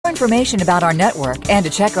information about our network and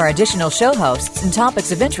to check our additional show hosts and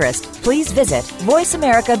topics of interest, please visit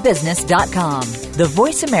voiceamericabusiness.com. The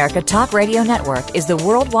Voice America Talk Radio Network is the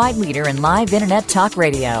worldwide leader in live Internet talk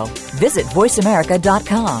radio. Visit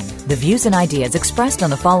voiceamerica.com. The views and ideas expressed on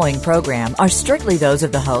the following program are strictly those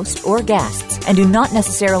of the host or guests and do not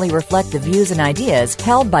necessarily reflect the views and ideas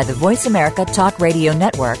held by the Voice America Talk Radio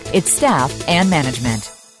Network, its staff, and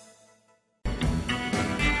management.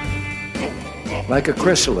 Like a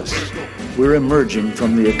chrysalis, we're emerging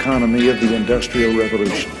from the economy of the Industrial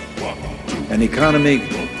Revolution, an economy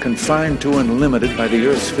confined to and limited by the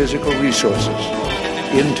Earth's physical resources,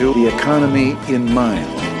 into the economy in mind,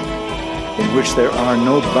 in which there are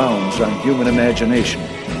no bounds on human imagination,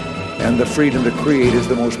 and the freedom to create is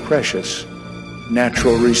the most precious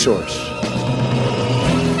natural resource.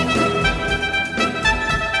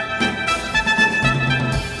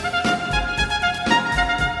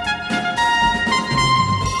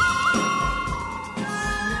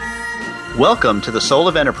 Welcome to the Soul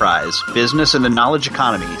of Enterprise, Business in the Knowledge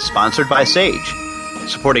Economy, sponsored by Sage,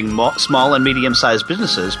 supporting small and medium-sized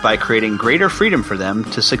businesses by creating greater freedom for them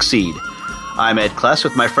to succeed. I'm Ed Kless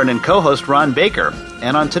with my friend and co-host Ron Baker,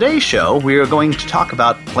 and on today's show, we are going to talk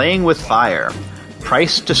about playing with fire,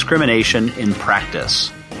 price discrimination in practice.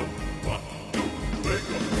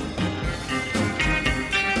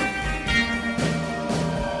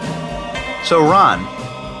 So, Ron,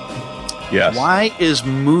 yes. Why is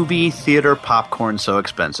movie theater popcorn so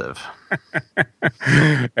expensive?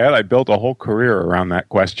 Ed, I built a whole career around that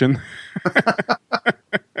question.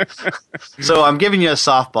 So I'm giving you a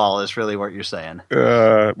softball is really what you're saying.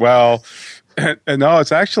 Well, no,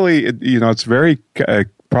 it's actually, it's very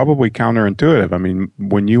probably counterintuitive. I mean,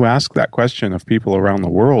 when you ask that question of people around the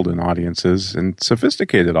world in audiences and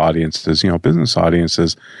sophisticated audiences, business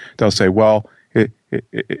audiences, they'll say, well,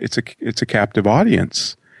 it's a captive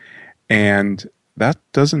audience. And that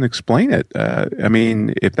doesn't explain it. I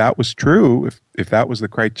mean, if that was true, if that was the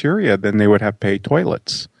criteria, then they would have paid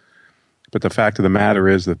toilets. But the fact of the matter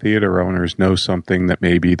is the theater owners know something that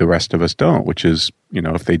maybe the rest of us don't, which is,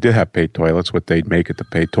 if they did have paid toilets, what they'd make at the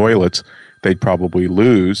paid toilets, they'd probably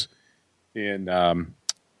lose in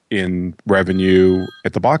revenue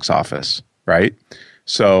at the box office, right?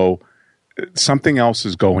 So something else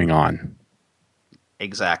is going on.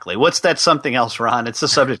 Exactly. What's that something else, Ron? It's the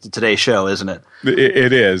subject of today's show, isn't it?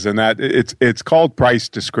 It is, and that it's called price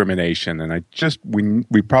discrimination. And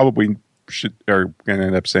we probably are going to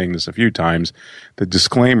end up saying this a few times. The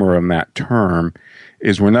disclaimer on that term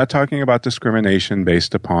is we're not talking about discrimination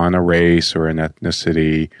based upon a race or an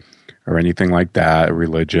ethnicity or anything like that, a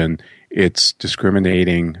religion. It's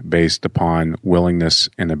discriminating based upon willingness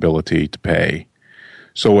and ability to pay.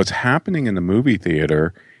 So what's happening in the movie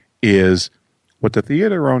theater is what the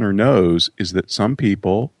theater owner knows is that some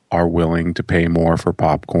people are willing to pay more for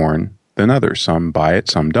popcorn than others. Some buy it,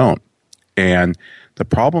 some don't. And the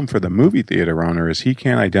problem for the movie theater owner is he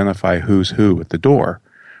can't identify who's who at the door,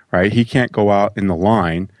 right? He can't go out in the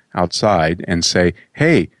line outside and say,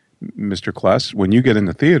 hey, Mr. Kless, when you get in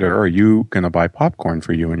the theater, are you going to buy popcorn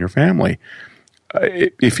for you and your family?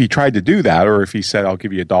 If he tried to do that, or if he said, I'll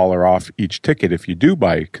give you $1 off each ticket if you do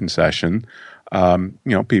buy a concession,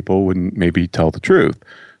 people wouldn't maybe tell the truth.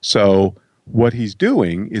 So what he's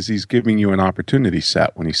doing is he's giving you an opportunity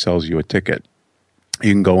set when he sells you a ticket.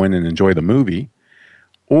 You can go in and enjoy the movie,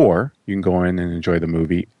 or you can go in and enjoy the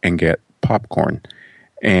movie and get popcorn.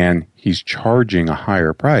 And he's charging a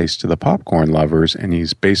higher price to the popcorn lovers, and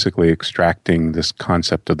he's basically extracting this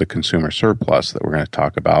concept of the consumer surplus that we're going to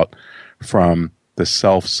talk about from the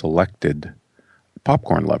self-selected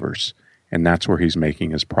popcorn lovers. And that's where he's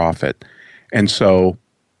making his profit. And so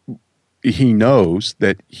he knows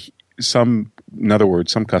that some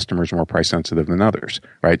customers are more price sensitive than others,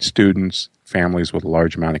 right? Students, families with a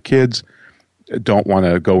large amount of kids don't want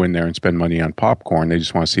to go in there and spend money on popcorn. They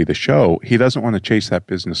just want to see the show. He doesn't want to chase that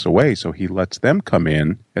business away, so he lets them come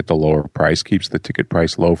in at the lower price, keeps the ticket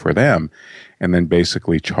price low for them, and then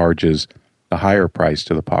basically charges the higher price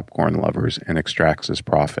to the popcorn lovers and extracts his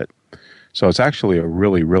profit. So it's actually a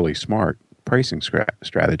really, really smart pricing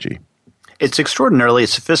strategy. It's extraordinarily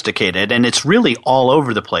sophisticated, and it's really all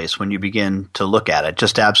over the place when you begin to look at it,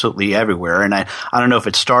 just absolutely everywhere. And I don't know if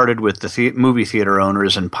it started with the movie theater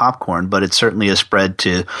owners and popcorn, but it certainly has spread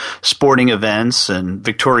to sporting events and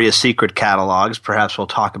Victoria's Secret catalogs. Perhaps we'll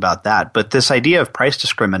talk about that. But this idea of price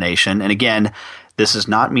discrimination, and again, this does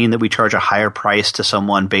not mean that we charge a higher price to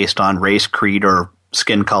someone based on race, creed, or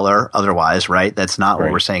skin color otherwise, right? That's not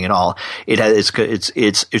what we're saying at all.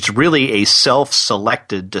 It's really a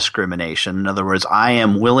self-selected discrimination. In other words, I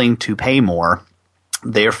am willing to pay more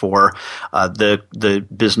Therefore, the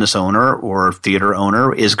business owner or theater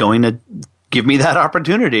owner is going to give me that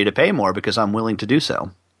opportunity to pay more because I'm willing to do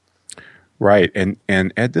so. Right. And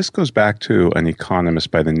Ed, this goes back to an economist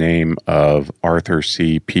by the name of Arthur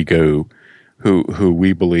C. Pigou, who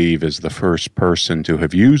we believe is the first person to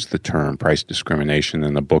have used the term price discrimination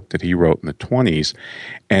in a book that he wrote in the 1920s.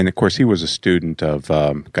 And, of course, he was a student of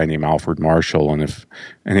a guy named Alfred Marshall. And if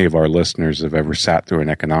any of our listeners have ever sat through an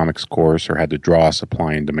economics course or had to draw a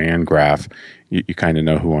supply and demand graph, you kind of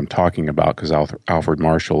know who I'm talking about because Alfred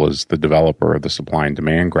Marshall is the developer of the supply and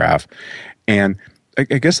demand graph. And I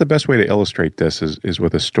guess the best way to illustrate this is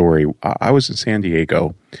with a story. I was in San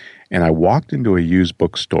Diego, and I walked into a used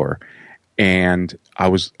bookstore, and I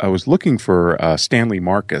was looking for Stanley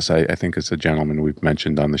Marcus. I think it's a gentleman we've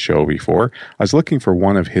mentioned on the show before. I was looking for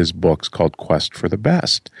one of his books called Quest for the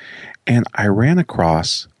Best, and I ran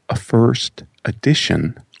across a first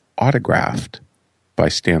edition autographed by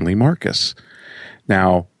Stanley Marcus.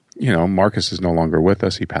 Now, Marcus is no longer with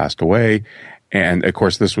us. He passed away. And, of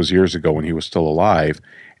course, this was years ago when he was still alive.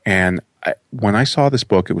 And when I saw this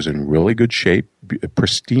book, it was in really good shape,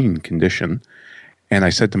 pristine condition. And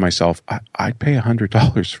I said to myself, I'd pay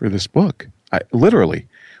 $100 for this book. Literally.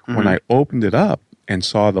 Mm-hmm. When I opened it up and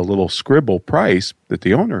saw the little scribble price that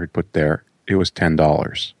the owner had put there, it was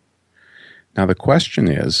 $10. Now, the question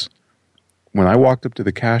is, when I walked up to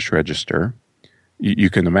the cash register, you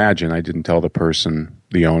can imagine I didn't tell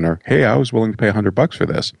the owner, hey, I was willing to pay $100 for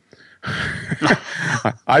this.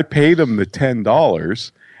 I paid him the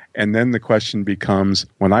 $10, and then the question becomes,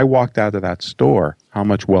 when I walked out of that store, how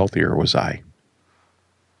much wealthier was I?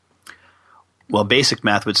 Well, basic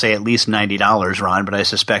math would say at least $90, Ron, but I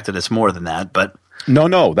suspect that it's more than that. But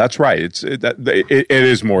no, that's right. It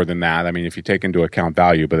is more than that. I mean, if you take into account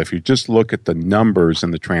value, but if you just look at the numbers in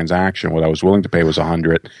the transaction, what I was willing to pay was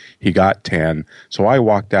 $100. He got $10, so I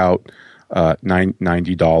walked out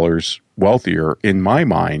 $90 wealthier in my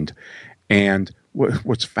mind. And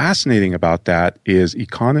what's fascinating about that is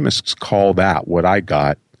economists call that, what I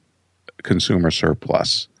got, consumer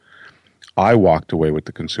surplus. I walked away with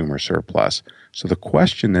the consumer surplus. So the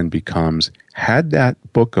question then becomes, had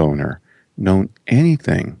that book owner known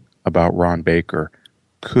anything about Ron Baker,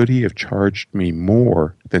 could he have charged me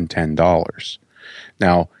more than $10?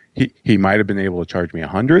 Now, he might have been able to charge me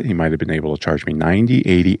 $100. He might have been able to charge me $90,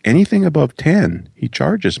 $80. Anything above $10 he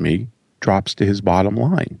charges me drops to his bottom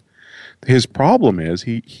line. His problem is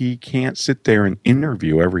he can't sit there and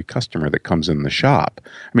interview every customer that comes in the shop.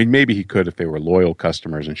 I mean, maybe he could if they were loyal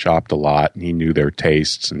customers and shopped a lot and he knew their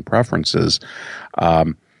tastes and preferences.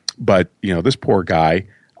 But, this poor guy,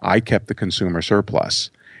 I kept the consumer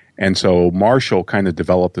surplus. And so Marshall kind of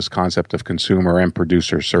developed this concept of consumer and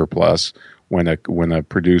producer surplus when a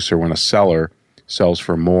seller sells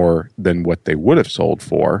for more than what they would have sold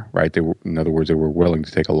for, right? In other words, they were willing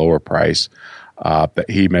to take a lower price. That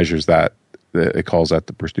he measures that, it calls that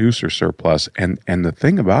the producer surplus. And the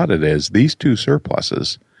thing about it is these two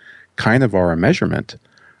surpluses kind of are a measurement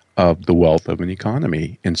of the wealth of an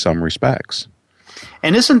economy in some respects.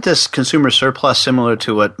 And isn't this consumer surplus similar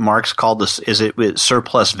to what Marx called this? Is it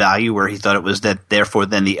surplus value, where he thought it was that therefore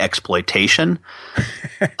then the exploitation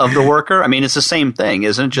of the worker? I mean, it's the same thing,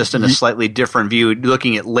 isn't it? Just in a slightly different view,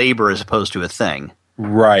 looking at labor as opposed to a thing.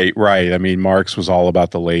 Right. I mean, Marx was all about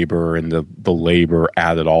the labor, and the labor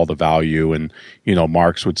added all the value. And,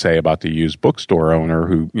 Marx would say about the used bookstore owner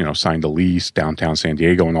who, signed a lease downtown San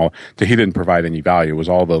Diego and all, that he didn't provide any value. It was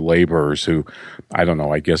all the laborers who, I don't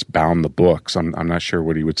know, I guess bound the books. I'm not sure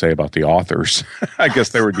what he would say about the authors. I guess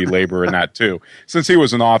there would be labor in that too. Since he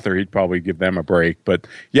was an author, he'd probably give them a break. But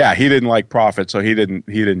yeah, he didn't like profit, so he didn't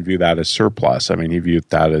view that as surplus. I mean, he viewed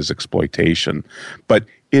that as exploitation. But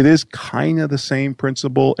it is kind of the same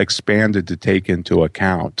principle expanded to take into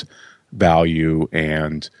account value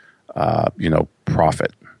and,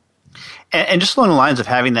 profit. And just along the lines of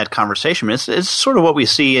having that conversation, it's sort of what we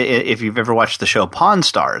see if you've ever watched the show Pawn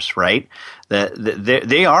Stars, right?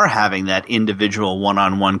 They are having that individual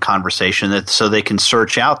one-on-one conversation so they can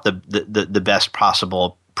search out the best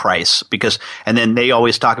possible price, and then they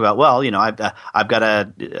always talk about, well, I've got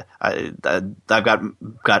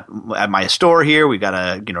at my store here, we've got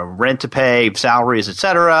a rent to pay, salaries,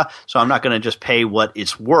 etc. So I'm not going to just pay what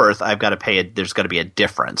it's worth. I've got to pay it. There's got to be a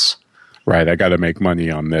difference. Right, I got to make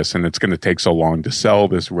money on this, and it's going to take so long to sell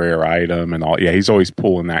this rare item and all. Yeah, he's always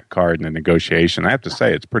pulling that card in a negotiation. I have to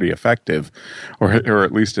say, it's pretty effective, or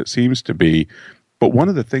at least it seems to be. But one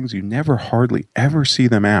of the things you never hardly ever see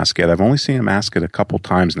them ask it, I've only seen them ask it a couple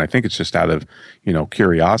times, and I think it's just out of,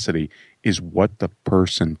 curiosity, is what the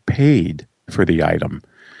person paid for the item.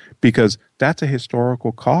 because that's a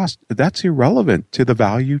historical cost. That's irrelevant to the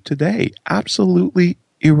value today. Absolutely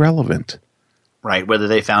irrelevant. Right, whether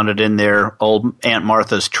they found it in their old Aunt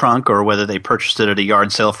Martha's trunk or whether they purchased it at a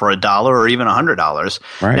yard sale for $1 or even $100.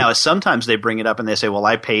 Right. Now, sometimes they bring it up and they say, well,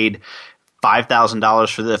 I paid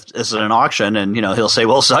 $5,000 for this at an auction, and he'll say,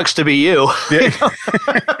 well, sucks to be you. Yeah.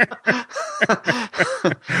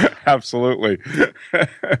 Absolutely.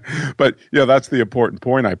 But that's the important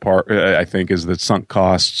point I think is that sunk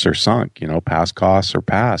costs are sunk, past costs are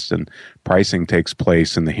past, and pricing takes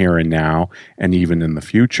place in the here and now and even in the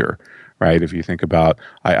future. Right. If you think about,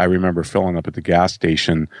 I remember filling up at the gas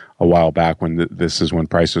station a while back when this is when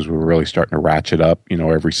prices were really starting to ratchet up.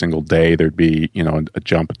 Every single day there'd be, a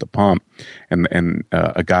jump at the pump. And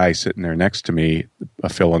a guy sitting there next to me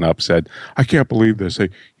filling up said, I can't believe this.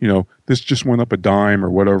 This just went up a dime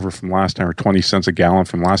or whatever from last time, or 20 cents a gallon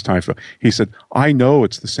from last time. He said, I know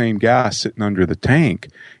it's the same gas sitting under the tank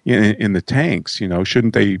in the tanks.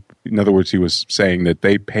 Shouldn't they? In other words, he was saying that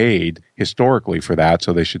they paid historically for that,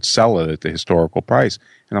 so they should sell it at the historical price.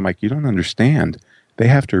 And I'm like, you don't understand. They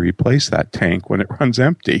have to replace that tank when it runs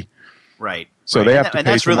empty. Right. So they have to pay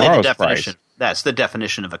that's really tomorrow's the definition. price. That's the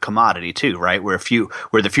definition of a commodity too, right? Where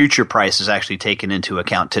the future price is actually taken into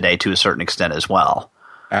account today to a certain extent as well.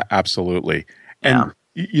 Absolutely. Yeah.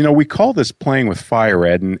 And we call this playing with fire,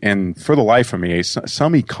 Ed, and for the life of me,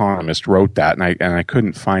 some economist wrote that, and I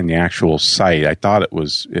couldn't find the actual site. I thought it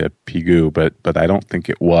was Pigou, but I don't think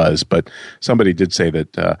it was. But somebody did say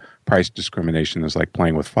that price discrimination is like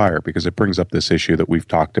playing with fire, because it brings up this issue that we've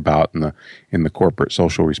talked about in the corporate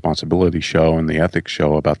social responsibility show and the ethics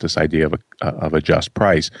show about this idea of a just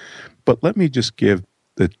price. But let me just give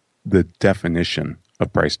the definition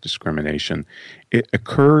of price discrimination. It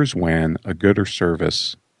occurs when a good or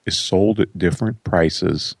service is sold at different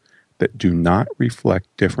prices that do not reflect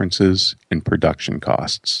differences in production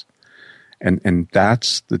costs. And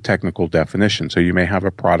that's the technical definition. So you may have a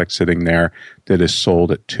product sitting there that is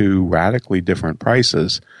sold at two radically different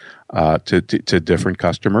prices to different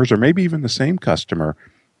customers, or maybe even the same customer,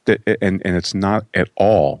 and it's not at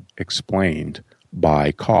all explained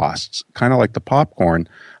by costs. Kind of like the popcorn.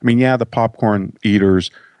 I mean, the popcorn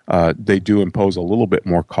eaters, they do impose a little bit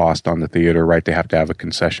more cost on the theater, right? They have to have a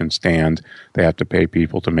concession stand. They have to pay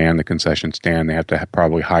people to man the concession stand. They have to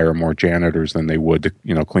probably hire more janitors than they would to,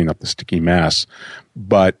 clean up the sticky mess.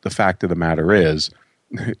 But the fact of the matter is,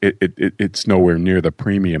 it's nowhere near the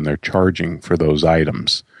premium they're charging for those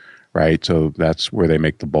items, right? So that's where they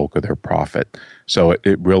make the bulk of their profit. So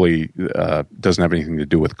it really doesn't have anything to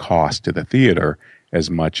do with cost to the theater as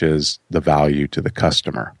much as the value to the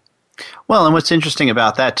customer. Well, and what's interesting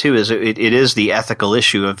about that, too, is it is the ethical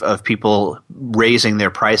issue of people raising their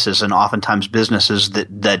prices, and oftentimes businesses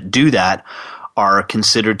that do that are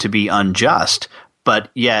considered to be unjust. But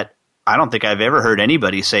yet, I don't think I've ever heard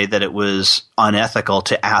anybody say that it was unethical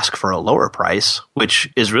to ask for a lower price, which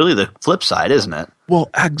is really the flip side, isn't it? Well,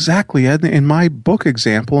 exactly, Ed. In my book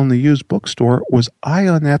example in the used bookstore, was I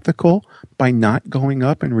unethical by not going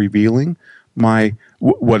up and revealing my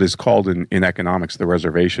what is called in economics the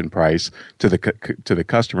reservation price to the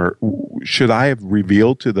customer? Should I have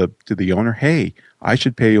revealed to the owner, hey, I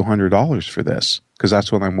should pay you $100 for this because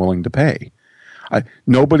that's what I'm willing to pay?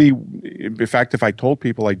 Nobody, in fact, if I told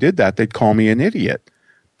people I did that, they'd call me an idiot.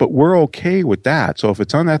 But we're okay with that. So if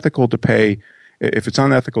it's unethical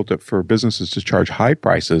for businesses to charge high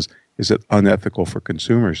prices, is it unethical for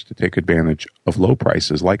consumers to take advantage of low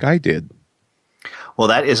prices like I did? Well,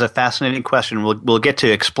 that is a fascinating question. We'll get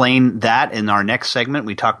to explain that in our next segment.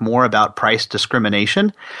 We talk more about price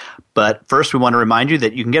discrimination. But first, we want to remind you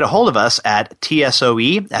that you can get a hold of us at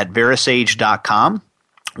tsoe@verisage.com.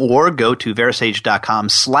 or go to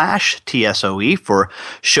verisage.com/TSOE for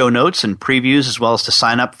show notes and previews, as well as to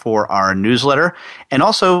sign up for our newsletter. And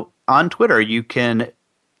also on Twitter, you can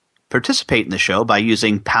participate in the show by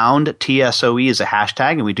using #TSOE as a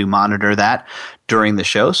hashtag, and we do monitor that during the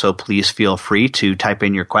show, so please feel free to type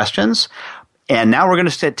in your questions. And now we're going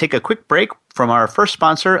to take a quick break from our first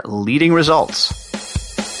sponsor, Leading Results.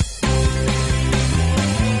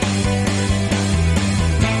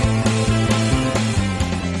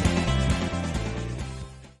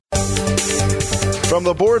 From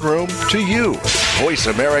the boardroom to you, Voice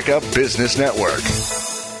America Business Network.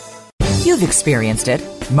 You've experienced it.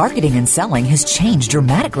 Marketing and selling has changed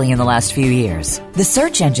dramatically in the last few years. The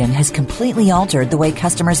search engine has completely altered the way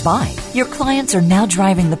customers buy. Your clients are now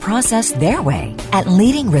driving the process their way. At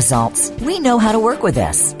Leading Results, we know how to work with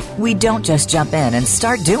this. We don't just jump in and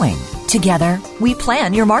start doing. Together, we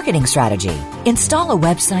plan your marketing strategy, install a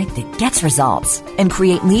website that gets results, and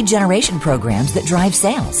create lead generation programs that drive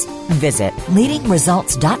sales. Visit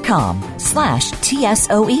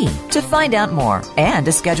leadingresults.com/TSOE to find out more and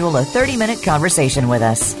to schedule a 30-minute conversation with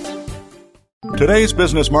us. Today's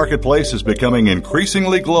business marketplace is becoming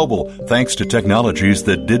increasingly global thanks to technologies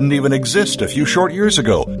that didn't even exist a few short years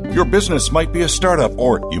ago. Your business might be a startup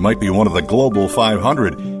or you might be one of the Global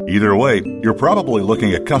 500. Either way, you're probably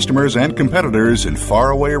looking at customers and competitors in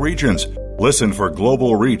faraway regions. Listen for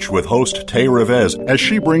Global Reach with host Tay Revez as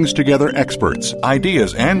she brings together experts,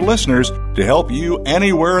 ideas, and listeners to help you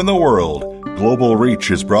anywhere in the world. Global Reach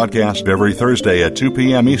is broadcast every Thursday at 2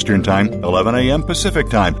 p.m. Eastern Time, 11 a.m. Pacific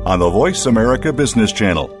Time on the Voice America Business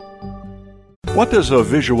Channel. What does a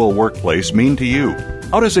visual workplace mean to you?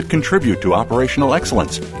 How does it contribute to operational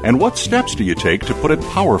excellence? And what steps do you take to put it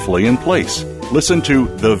powerfully in place? Listen to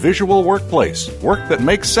The Visual Workplace, work that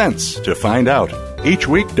makes sense, to find out. Each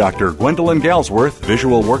week, Dr. Gwendolyn Galsworth,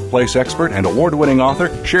 visual workplace expert and award-winning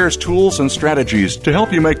author, shares tools and strategies to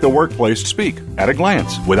help you make the workplace speak at a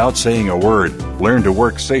glance without saying a word. Learn to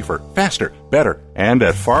work safer, faster, better, and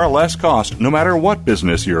at far less cost no matter what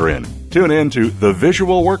business you're in. Tune in to The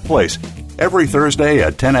Visual Workplace every Thursday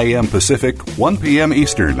at 10 a.m. Pacific, 1 p.m.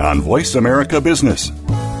 Eastern on Voice America Business.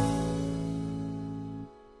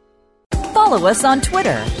 Follow us on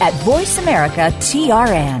Twitter at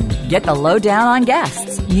VoiceAmericaTRN. Get the lowdown on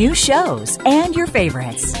guests, new shows, and your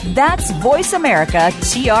favorites. That's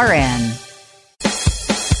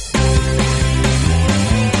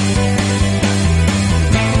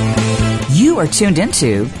VoiceAmericaTRN. You are tuned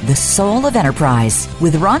into The Soul of Enterprise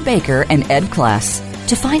with Ron Baker and Ed Kless.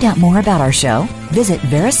 To find out more about our show, visit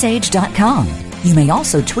Verisage.com. You may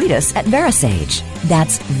also tweet us at Verisage.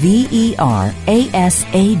 That's VERASAGE.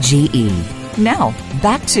 Now,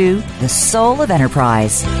 back to The Soul of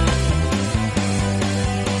Enterprise.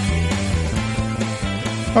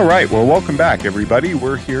 All right. Well, welcome back, everybody.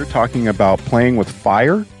 We're here talking about playing with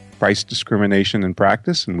fire, price discrimination in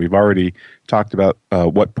practice, and we've already talked about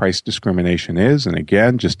what price discrimination is. And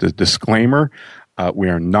again, just a disclaimer, we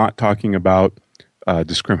are not talking about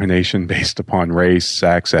discrimination based upon race,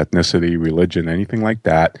 sex, ethnicity, religion, anything like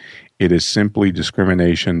that. It is simply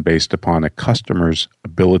discrimination based upon a customer's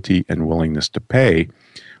ability and willingness to pay.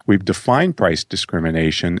 We've defined price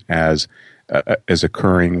discrimination as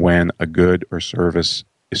occurring when a good or service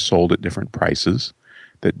is sold at different prices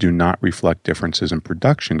that do not reflect differences in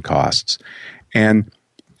production costs. And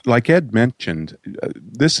like Ed mentioned,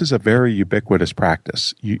 this is a very ubiquitous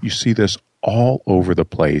practice. You see this all over the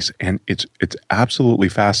place, and it's absolutely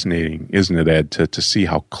fascinating, isn't it, Ed, to see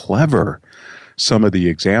how clever some of the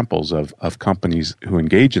examples of companies who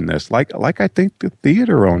engage in this, like I think the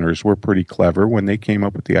theater owners were pretty clever when they came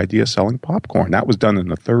up with the idea of selling popcorn. That was done in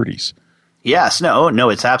the 30s. Yes, no,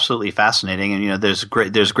 it's absolutely fascinating, and there's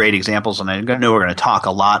great examples, and I know we're going to talk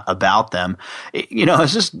a lot about them.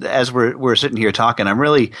 It's just as we're sitting here talking, I'm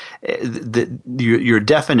really your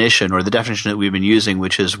definition, or the definition that we've been using,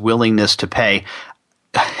 which is willingness to pay.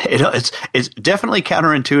 It's definitely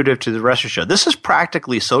counterintuitive to the rest of the show. This is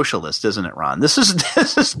practically socialist, isn't it, Ron? This is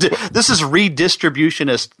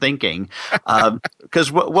redistributionist thinking,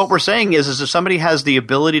 because what we're saying is if somebody has the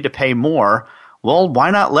ability to pay more, well, why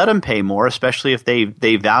not let them pay more, especially if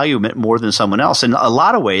they value it more than someone else? In a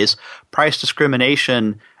lot of ways, price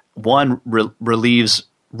discrimination, relieves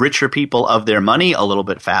richer people of their money a little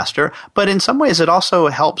bit faster, but in some ways it also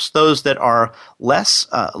helps those that are less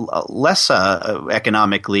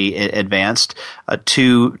economically advanced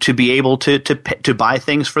to be able to buy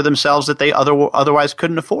things for themselves that they otherwise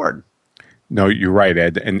couldn't afford. No, you're right,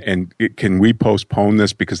 Ed. And can we postpone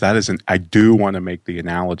this? Because I do want to make the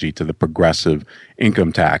analogy to the progressive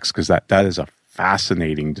income tax, because that is a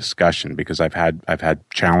fascinating discussion, because I've had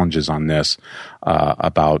challenges on this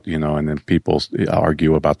about, and then people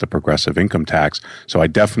argue about the progressive income tax. So I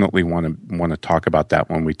definitely want to talk about that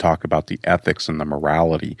when we talk about the ethics and the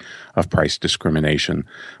morality of price discrimination.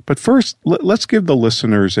 But first, let's give the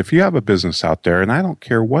listeners, if you have a business out there, and I don't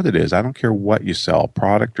care what it is, I don't care what you sell,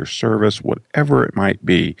 product or service, whatever it might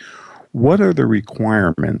be, what are the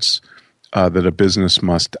requirements that a business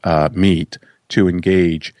must meet to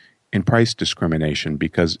engage in price discrimination?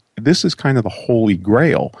 Because this is kind of the holy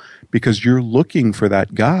grail, because you're looking for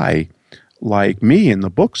that guy like me in the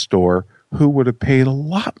bookstore who would have paid a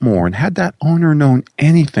lot more. And had that owner known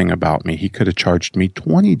anything about me, he could have charged me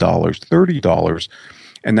 $20, $30.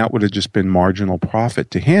 and that would have just been marginal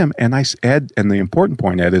profit to him. And Ed, and the important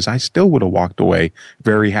point, Ed, is I still would have walked away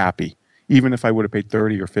very happy. Even if I would have paid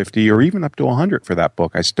 30 or 50 or even up to 100 for that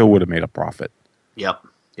book, I still would have made a profit. Yep.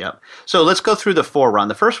 So let's go through the four, Ron.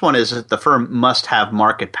 The first one is that the firm must have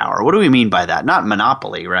market power. What do we mean by that? Not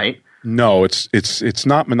monopoly, right? No, it's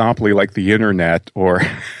not monopoly like the internet or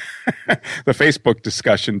the Facebook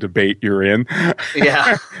discussion debate you're in.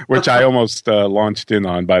 Yeah. Which I almost launched in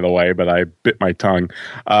on, by the way, but I bit my tongue.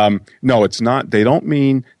 No, it's not. They don't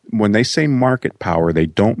mean, when they say market power, they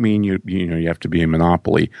don't mean you have to be a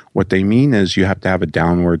monopoly. What they mean is you have to have a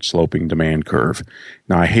downward sloping demand curve.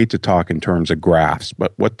 Now, I hate to talk in terms of graphs,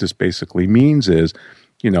 but what this basically means is,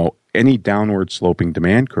 any downward sloping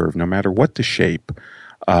demand curve, no matter what the shape,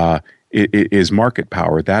 it is market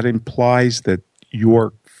power. That implies that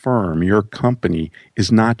your firm, your company,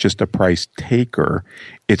 is not just a price taker.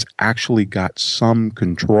 It's actually got some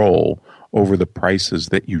control over the prices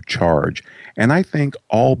that you charge. And I think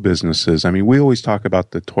all businesses, we always talk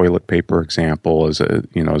about the toilet paper example as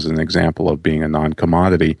an example of being a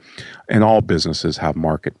non-commodity, and all businesses have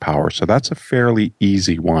market power. So that's a fairly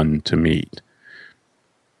easy one to meet.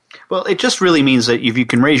 Well, it just really means that if you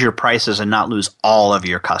can raise your prices and not lose all of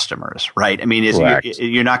your customers, right?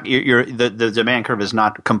 The demand curve is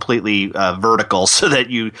not completely vertical, so that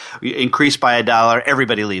you increase by $1,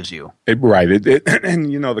 everybody leaves you. Right.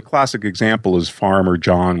 And the classic example is Farmer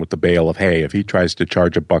John with the bale of hay. If he tries to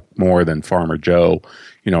charge $1 more than Farmer Joe,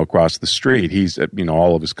 across the street, he's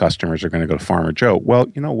all of his customers are going to go to Farmer Joe. Well,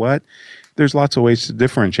 you know what? There's lots of ways to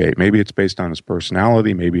differentiate. Maybe it's based on his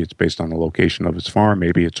personality. Maybe it's based on the location of his farm.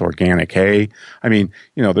 Maybe it's organic hay.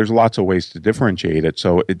 There's lots of ways to differentiate it.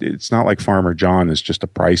 So it's not like Farmer John is just a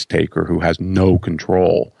price taker who has no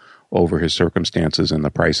control over his circumstances and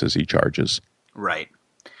the prices he charges. Right.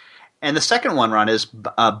 And the second one, Ron, is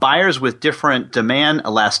buyers with different demand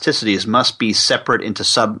elasticities must be separated into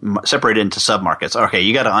submarkets. Okay,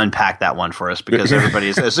 you got to unpack that one for us, because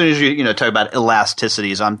everybody's as soon as you talk about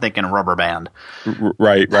elasticities, I'm thinking rubber band.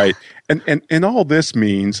 Right. And all this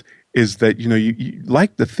means is that you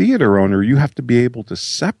like the theater owner, you have to be able to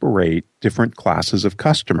separate different classes of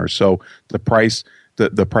customers. So the price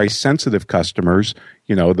sensitive customers,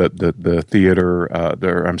 the theater,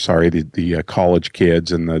 the college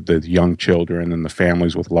kids and the young children and the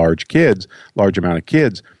families with large amount of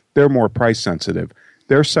kids, they're more price sensitive.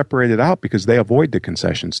 They're separated out because they avoid the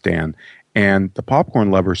concession stand, and the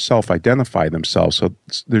popcorn lovers self-identify themselves. So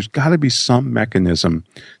there's got to be some mechanism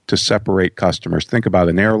to separate customers. Think about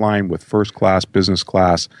an airline with first class, business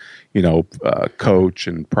class, coach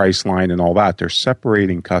and Priceline and all that. They're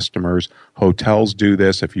separating customers. Hotels do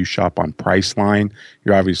this. If you shop on Priceline,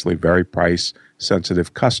 you're obviously a very price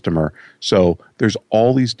sensitive customer. So there's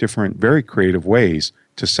all these different, very creative ways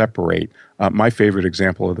to separate. My favorite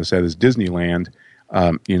example of this is Disneyland.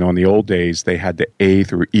 In the old days, they had the A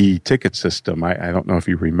through E ticket system. I don't know if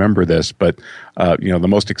you remember this, but, the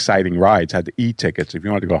most exciting rides had the E tickets. If you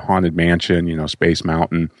wanted to go Haunted Mansion, Space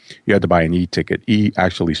Mountain, you had to buy an E ticket. E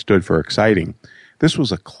actually stood for exciting. This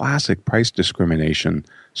was a classic price discrimination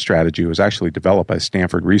strategy. It was actually developed by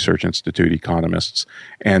Stanford Research Institute economists.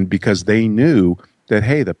 And because they knew that,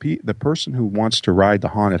 hey, the person who wants to ride the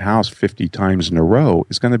haunted house 50 times in a row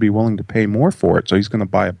is going to be willing to pay more for it. So he's going to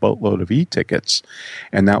buy a boatload of e-tickets.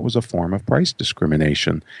 And that was a form of price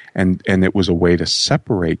discrimination. And it was a way to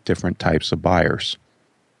separate different types of buyers.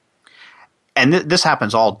 And this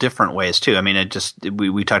happens all different ways too.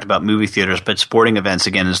 We talked about movie theaters, but sporting events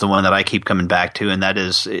again is the one that I keep coming back to, and that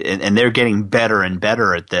is, and they're getting better and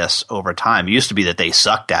better at this over time. It used to be that they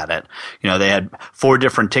sucked at it. They had 4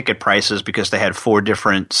 different ticket prices because they had 4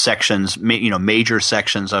 different sections, major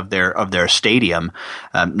sections of their stadium.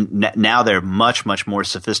 Now they're much, much more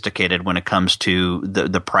sophisticated when it comes to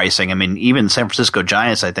the pricing. Even San Francisco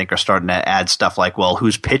Giants, I think, are starting to add stuff like, well,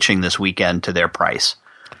 who's pitching this weekend to their price.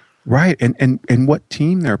 Right, and what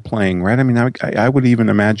team they're playing, right? I would even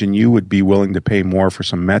imagine you would be willing to pay more for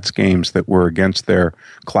some Mets games that were against their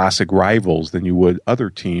classic rivals than you would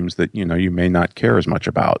other teams that, you may not care as much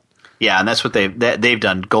about. Yeah, and that's what they've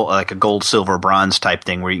done, like a gold, silver, bronze type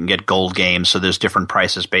thing where you can get gold games, so there's different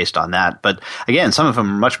prices based on that. But again, some of them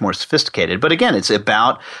are much more sophisticated. But again, it's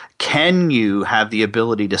about, can you have the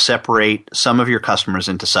ability to separate some of your customers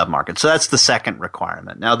into submarkets? So that's the second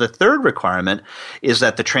requirement. Now, the third requirement is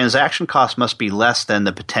that the transaction cost must be less than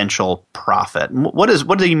the potential profit.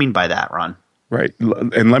 What do you mean by that, Ron? Right.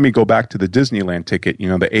 And let me go back to the Disneyland ticket.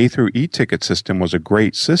 The A through E ticket system was a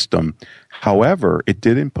great system. However, it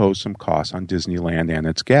did impose some costs on Disneyland and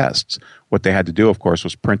its guests. What they had to do, of course,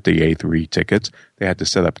 was print the A through E tickets. They had to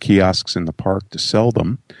set up kiosks in the park to sell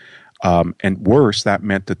them. And worse, that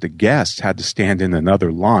meant that the guests had to stand in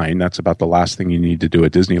another line. That's about the last thing you need to do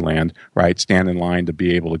at Disneyland, right? Stand in line to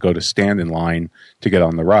be able to go to stand in line to get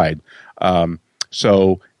on the ride. And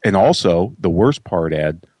also the worst part,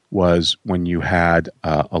 Ed, was when you had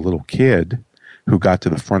a little kid who got to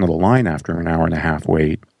the front of the line after an hour and a half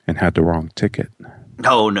wait and had the wrong ticket.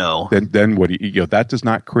 Oh, no. Then what do you know, that does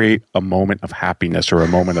not create a moment of happiness or a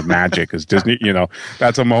moment of magic as Disney,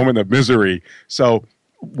 that's a moment of misery. So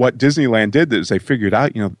what Disneyland did is they figured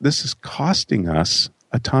out, this is costing us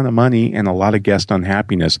a ton of money and a lot of guest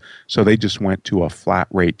unhappiness. So they just went to a flat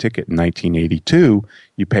rate ticket in 1982.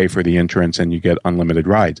 You pay for the entrance and you get unlimited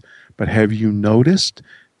rides. But have you noticed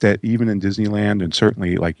that even in Disneyland and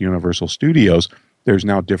certainly like Universal Studios, there's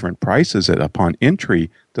now different prices upon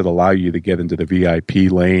entry that allow you to get into the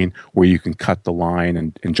VIP lane where you can cut the line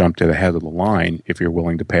and jump to the head of the line if you're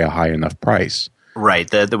willing to pay a high enough price.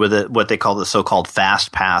 Right, what they call the so-called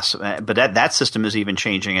fast pass, but that system is even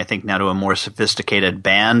changing, I think, now to a more sophisticated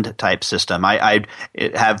band type system. I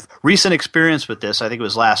have recent experience with this. I think it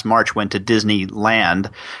was last March. Went to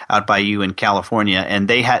Disneyland out by you in California, and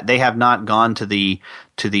they have not gone to the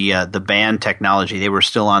band technology. They were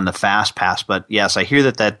still on the fast pass, but yes, I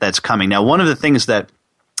hear that's coming. Now, one of the things that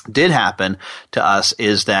did happen to us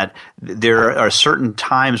is that there are certain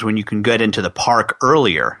times when you can get into the park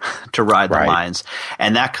earlier to ride the lines,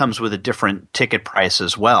 and that comes with a different ticket price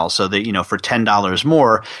as well. So that, for $10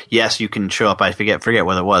 more, yes, you can show up. I forget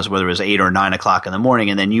whether it was 8 or 9 o'clock in the morning,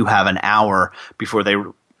 and then you have an hour before they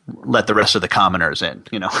let the rest of the commoners in.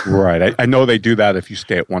 Right. I know they do that if you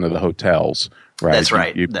stay at one of the hotels. Right. That's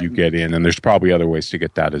right. You get in, and there's probably other ways to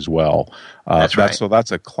get that as well. That's right. So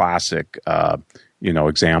that's a classic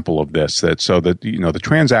example of this. The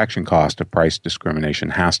transaction cost of price discrimination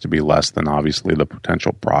has to be less than obviously the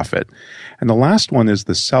potential profit. And the last one is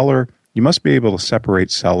the seller. You must be able to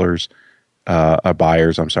separate buyers,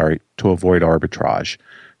 to avoid arbitrage.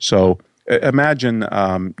 So imagine,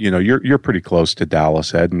 you're pretty close to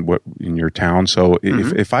Dallas, Ed, in your town. So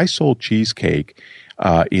if I sold cheesecake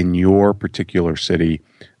in your particular city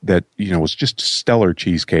that, was just stellar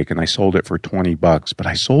cheesecake and I sold it for $20, but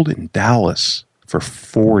I sold it in Dallas for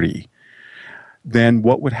 $40, then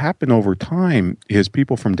what would happen over time is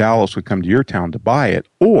people from Dallas would come to your town to buy it,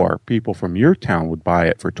 or people from your town would buy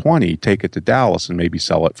it for $20, take it to Dallas and maybe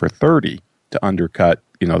sell it for $30 to undercut,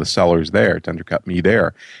 the sellers there, to undercut me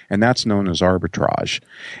there. And that's known as arbitrage.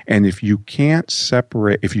 And if you can't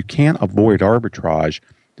avoid arbitrage,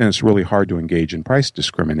 then it's really hard to engage in price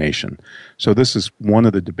discrimination. So this is one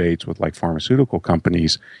of the debates with like pharmaceutical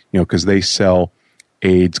companies, because they sell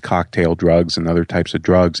AIDS, cocktail drugs, and other types of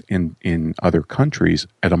drugs in other countries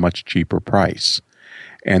at a much cheaper price.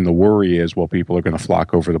 And the worry is, people are going to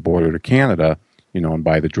flock over the border to Canada, and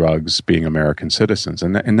buy the drugs being American citizens.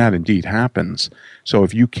 And that indeed happens. So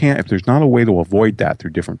if there's not a way to avoid that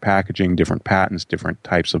through different packaging, different patents, different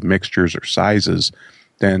types of mixtures or sizes,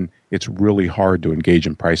 then it's really hard to engage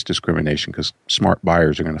in price discrimination because smart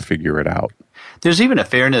buyers are going to figure it out. There's even a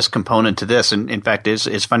fairness component to this, and in fact,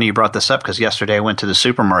 it's funny you brought this up because yesterday I went to the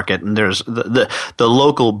supermarket and there's the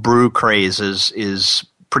local brew craze is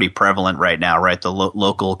pretty prevalent right now, right? The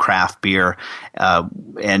local craft beer,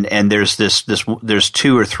 and there's there's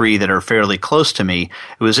 2 or 3 that are fairly close to me.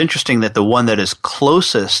 It was interesting that the one that is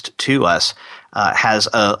closest to us has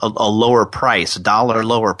a lower price, $1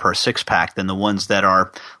 lower per 6-pack than the ones that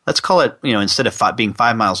are, let's call it, instead of being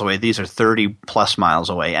 5 miles away, these are 30 plus miles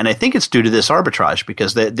away. And I think it's due to this arbitrage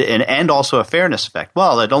because and also a fairness effect.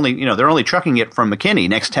 Well, they're only trucking it from McKinney,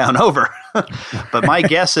 next town over. But my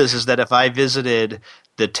guess is that if I visited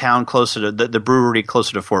the town closer to the brewery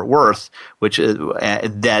closer to Fort Worth, which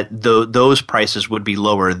those prices would be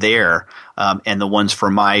lower there, and the ones for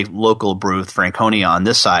my local brew, Franconia, on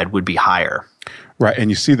this side would be higher. Right,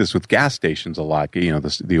 and you see this with gas stations a lot.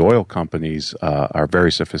 The oil companies are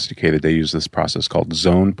very sophisticated. They use this process called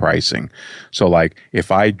zone pricing. So, like,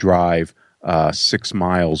 if I drive 6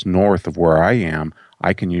 miles north of where I am,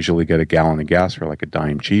 I can usually get a gallon of gas for like a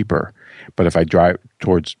dime cheaper. But if I drive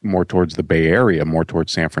more towards the Bay Area, more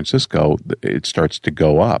towards San Francisco, it starts to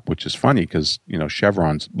go up, which is funny because,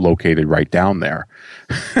 Chevron's located right down there.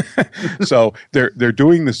 So they're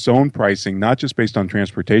doing the zone pricing, not just based on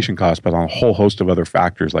transportation costs, but on a whole host of other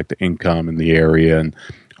factors like the income in the area and,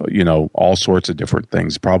 all sorts of different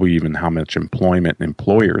things, probably even how much employment and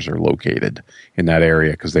employers are located in that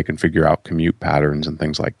area because they can figure out commute patterns and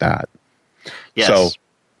things like that. Yes. So,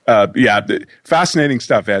 fascinating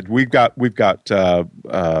stuff, Ed. We've got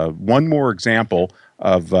one more example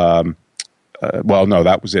of well, no,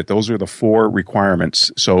 that was it. Those are the 4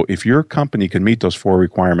 requirements. So if your company can meet those 4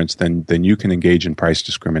 requirements, then you can engage in price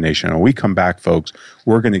discrimination. And when we come back, folks,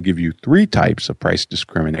 we're going to give you 3 types of price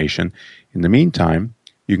discrimination. In the meantime,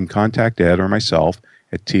 you can contact Ed or myself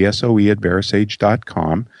at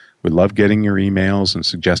tsoe@verisage.com. We love getting your emails and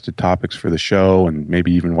suggested topics for the show, and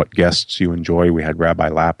maybe even what guests you enjoy. We had Rabbi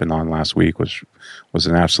Lappin on last week, which was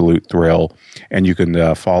an absolute thrill. And you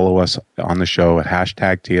can follow us on the show at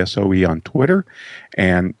 #TSOE on Twitter.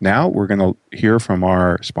 And now we're going to hear from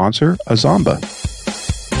our sponsor, Azamba.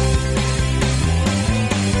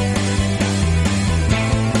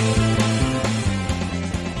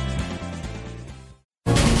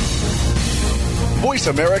 Voice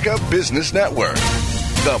America Business Network,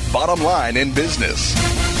 the bottom line in business.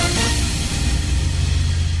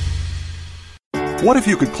 What if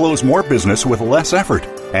you could close more business with less effort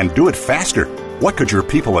and do it faster? What could your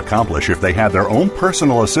people accomplish if they had their own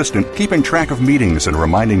personal assistant keeping track of meetings and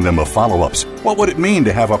reminding them of follow-ups? What would it mean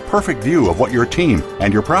to have a perfect view of what your team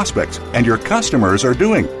and your prospects and your customers are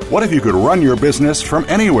doing? What if you could run your business from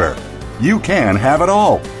anywhere? You can have it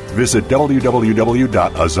all. Visit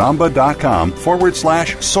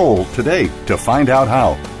www.azamba.com/soul today to find out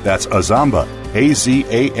how. That's Azamba,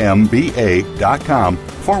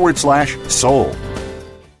 azamba.com/soul.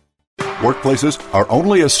 Workplaces are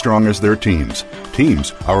only as strong as their teams.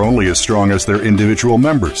 Teams are only as strong as their individual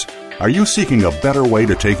members. Are you seeking a better way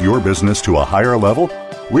to take your business to a higher level?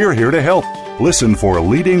 We're here to help. Listen for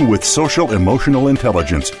Leading with Social Emotional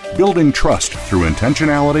Intelligence, Building Trust Through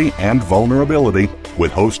Intentionality and Vulnerability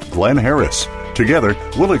with host Glenn Harris. Together,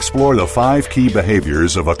 we'll explore the 5 key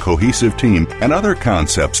behaviors of a cohesive team and other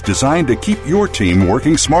concepts designed to keep your team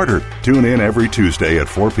working smarter. Tune in every Tuesday at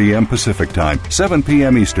 4 p.m. Pacific Time, 7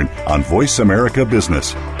 p.m. Eastern on Voice America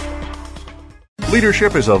Business.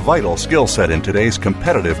 Leadership is a vital skill set in today's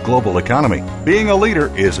competitive global economy. Being a leader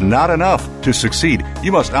is not enough. To succeed,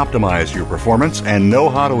 you must optimize your performance and know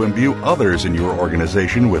how to imbue others in your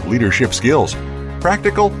organization with leadership skills.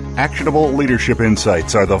 Practical, actionable leadership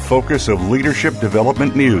insights are the focus of Leadership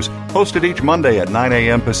Development News, hosted each Monday at 9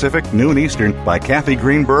 a.m. Pacific, noon Eastern, by Kathy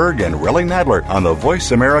Greenberg and Relly Nadler on the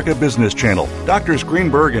Voice America Business Channel. Doctors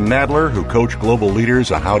Greenberg and Nadler, who coach global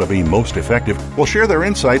leaders on how to be most effective, will share their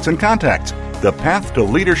insights and contacts. The path to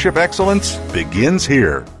leadership excellence begins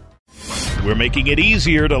here. We're making it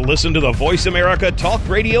easier to listen to the Voice America Talk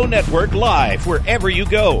Radio Network live wherever you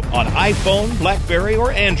go on iPhone, BlackBerry,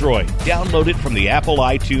 or Android. Download it from the Apple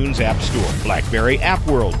iTunes App Store, BlackBerry App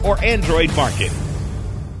World, or Android Market.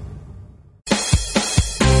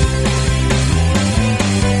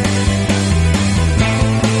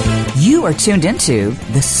 You are tuned into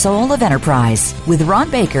The Soul of Enterprise with Ron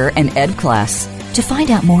Baker and Ed Kless. To find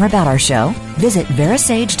out more about our show, visit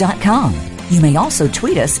verisage.com. You may also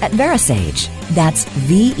tweet us at Verisage. That's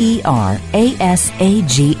VERASAGE.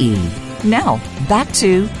 Now, back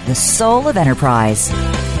to The Soul of Enterprise.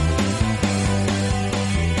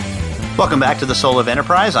 Welcome back to The Soul of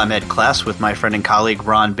Enterprise. I'm Ed Kless with my friend and colleague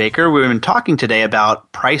Ron Baker. We've been talking today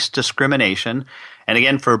about price discrimination. And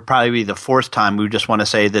again, for probably the 4th time, we just want to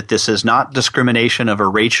say that this is not discrimination of a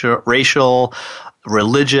racial,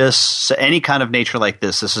 religious, any kind of nature like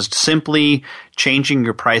this. This is simply changing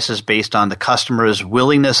your prices based on the customer's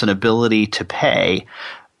willingness and ability to pay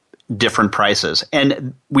different prices.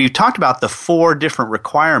 And we've talked about the 4 different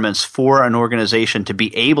requirements for an organization to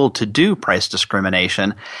be able to do price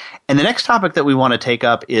discrimination. And the next topic that we want to take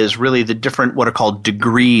up is really the different what are called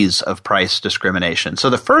degrees of price discrimination. So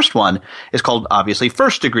the first one is called, obviously,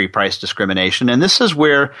 first degree price discrimination. And this is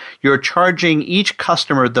where you're charging each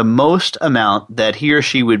customer the most amount that he or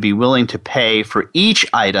she would be willing to pay for each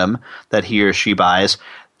item that he or she buys,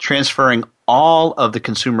 transferring all of the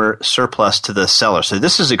consumer surplus to the seller. So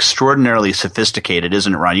this is extraordinarily sophisticated,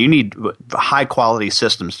 isn't it, Ron? You need high-quality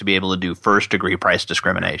systems to be able to do first-degree price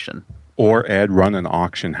discrimination. Or, Ed, run an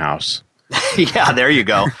auction house. Yeah, there you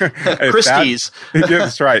go. Christie's.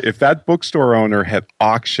 That's right. If that bookstore owner had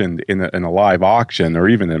auctioned in a live auction, or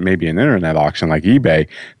even maybe an internet auction like eBay,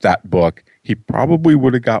 that book, he probably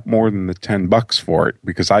would have got more than the $10 for it,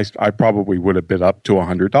 because I probably would have bid up to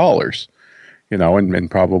 $100. And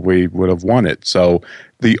probably would have won it. So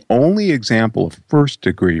the only example of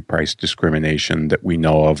first-degree price discrimination that we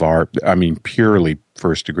know of purely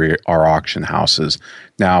first-degree, are auction houses.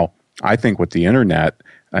 Now, I think with the internet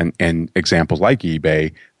and examples like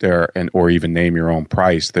eBay, or even name your own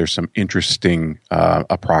price, there's some interesting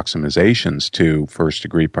approximations to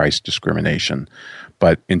first-degree price discrimination.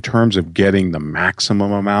 But in terms of getting the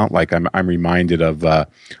maximum amount, like I'm reminded of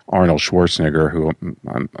Arnold Schwarzenegger, who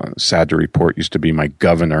I'm sad to report used to be my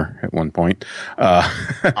governor at one point.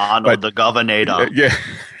 Arnold the Governor. Yeah.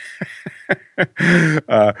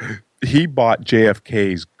 He bought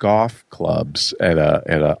JFK's golf clubs at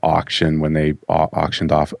a auction when they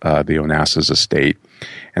auctioned off the Onassis estate,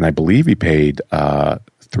 and I believe he paid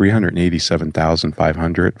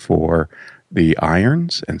 $387,500 for the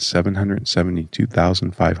irons and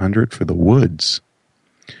 $772,500 for the woods.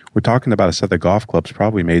 We're talking about a set of golf clubs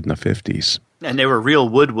probably made in the 50s. And they were real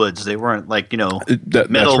woods. They weren't like,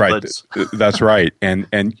 metal woods. That's right. And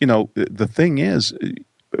the thing is,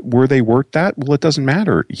 were they worth that? Well, it doesn't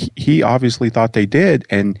matter. He obviously thought they did,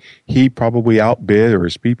 and he probably outbid, or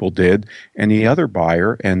his people did, any other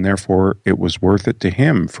buyer, and therefore it was worth it to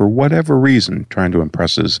him for whatever reason, trying to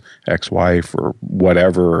impress his ex-wife or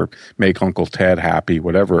whatever, or make Uncle Ted happy,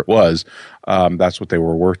 whatever it was. That's what they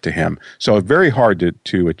were worth to him. So very hard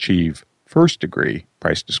to achieve first-degree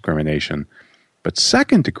price discrimination. But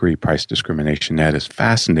second-degree price discrimination, that is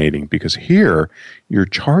fascinating, because here you're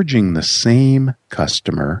charging the same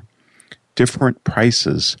customer different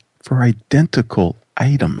prices for identical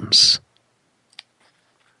items.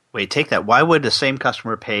 Wait, take that. Why would the same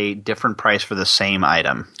customer pay different price for the same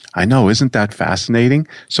item? I know, isn't that fascinating?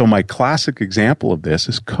 So my classic example of this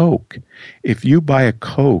is Coke. If you buy a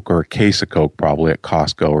Coke, or a case of Coke probably at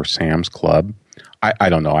Costco or Sam's Club, I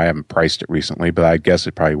don't know. I haven't priced it recently, but I guess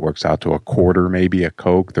it probably works out to a quarter, maybe a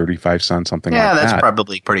Coke, 35 cents, something like that. Yeah, that's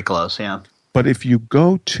probably pretty close, yeah. But if you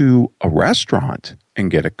go to a restaurant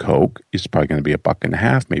and get a Coke, it's probably going to be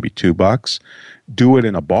 $1.50, maybe $2. Do it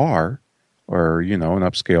in a bar or, an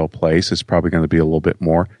upscale place, it's probably going to be a little bit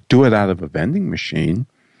more. Do it out of a vending machine,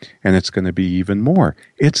 and it's going to be even more.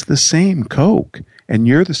 It's the same Coke, and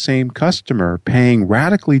you're the same customer paying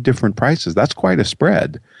radically different prices. That's quite a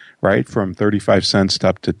spread, right? From 35 cents to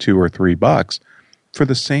up to $2 or $3 for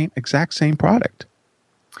the exact same product.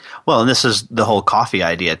 Well, and this is the whole coffee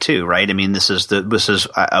idea too, right? I mean, this is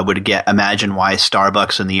I would imagine why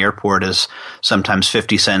Starbucks in the airport is sometimes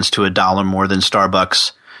 50 cents to $1 more than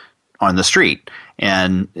Starbucks on the street.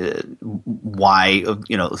 And why,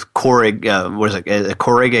 Keurig,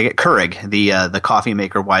 the coffee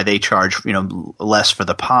maker, why they charge, less for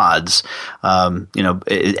the pods, and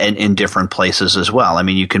in different places as well. I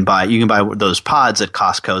mean, you can buy those pods at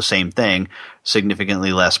Costco, same thing,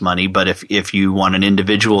 significantly less money. But if you want an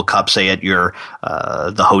individual cup, say at your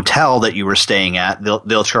the hotel that you were staying at,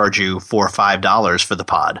 they'll charge you $4 or $5 for the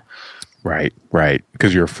pod. Right.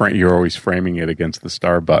 Because you're always framing it against the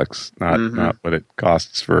Starbucks, not what it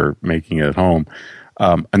costs for making it at home.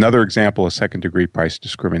 Another example of second-degree price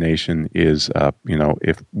discrimination is,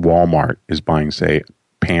 if Walmart is buying, say,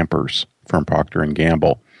 Pampers from Procter &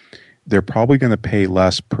 Gamble, they're probably going to pay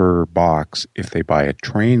less per box if they buy a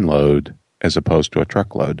train load as opposed to a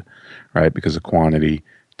truckload, right? Because of quantity,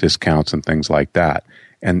 discounts, and things like that.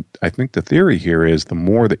 And I think the theory here is the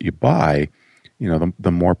more that you buy,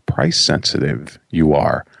 the more price sensitive you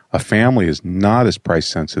are. A family is not as price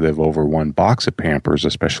sensitive over one box of Pampers,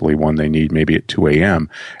 especially one they need maybe at 2 a.m.,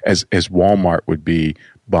 as Walmart would be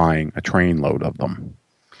buying a train load of them.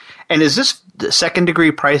 And is this second degree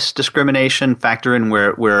price discrimination factor in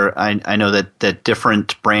where I know that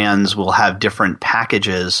different brands will have different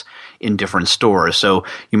packages in different stores? So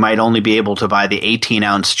you might only be able to buy the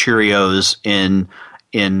 18-ounce Cheerios in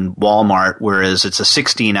Walmart, whereas it's a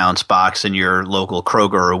 16-ounce box in your local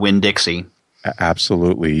Kroger or Winn-Dixie.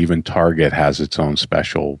 Absolutely. Even Target has its own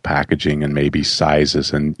special packaging and maybe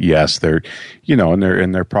sizes. And yes, they're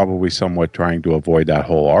probably somewhat trying to avoid that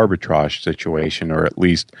whole arbitrage situation, or at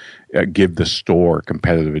least give the store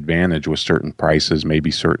competitive advantage with certain prices,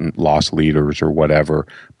 maybe certain loss leaders or whatever,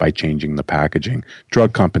 by changing the packaging.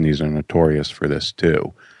 Drug companies are notorious for this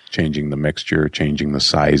too. Changing the mixture, changing the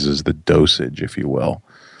sizes, the dosage, if you will.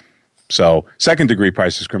 So second-degree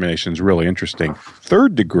price discrimination is really interesting.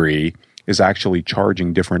 Third degree is actually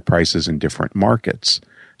charging different prices in different markets.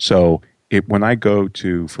 So when I go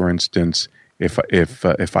to, for instance,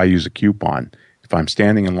 if I use a coupon, if I'm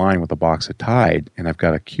standing in line with a box of Tide and I've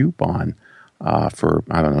got a coupon for,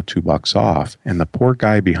 $2 off, and the poor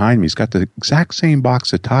guy behind me's got the exact same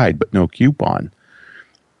box of Tide but no coupon,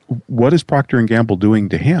 what is Procter & Gamble doing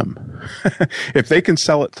to him? If they can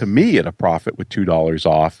sell it to me at a profit with $2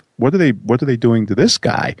 off, what are they doing to this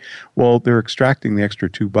guy? Well, they're extracting the extra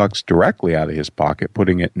 $2 directly out of his pocket,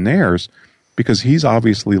 putting it in theirs, because he's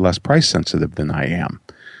obviously less price sensitive than I am.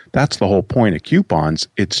 That's the whole point of coupons.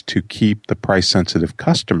 It's to keep the price sensitive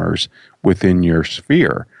customers within your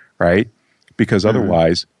sphere, right? Because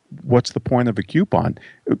otherwise, what's the point of a coupon?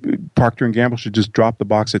 Procter & Gamble should just drop the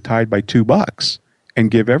box of Tide by $2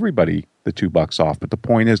 and give everybody the $2 off. But the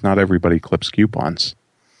point is, not everybody clips coupons.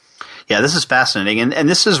 Yeah, this is fascinating. And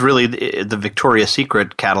this is really the Victoria's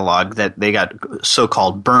Secret catalog that they got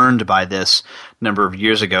so-called burned by this number of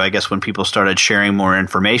years ago, I guess, when people started sharing more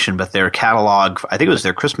information. But their catalog, I think it was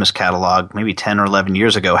their Christmas catalog, maybe 10 or 11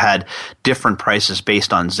 years ago, had different prices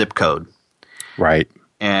based on zip code. Right.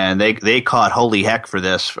 And they caught holy heck for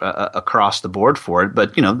this across the board for it.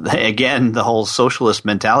 But, again, the whole socialist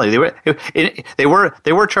mentality, they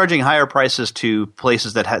were charging higher prices to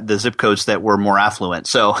places that had the zip codes that were more affluent.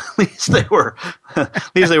 So at least they were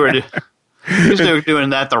doing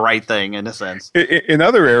that the right thing in a sense. In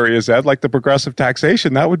other areas, Ed, like the progressive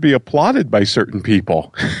taxation, that would be applauded by certain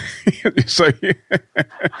people.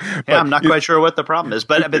 I'm not quite sure what the problem is,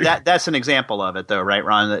 but that's an example of it, though, right,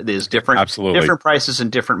 Ron? There's different prices in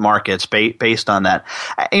different markets based on that.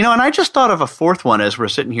 And I just thought of a fourth one as we're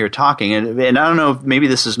sitting here talking, and I don't know, maybe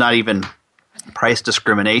this is not even price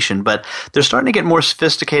discrimination, but they're starting to get more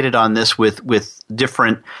sophisticated on this with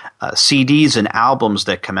different CDs and albums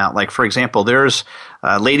that come out. Like, for example, there's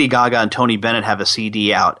Lady Gaga and Tony Bennett have a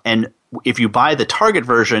CD out, and if you buy the Target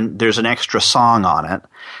version, there's an extra song on it.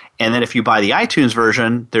 And then if you buy the iTunes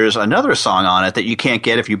version, there's another song on it that you can't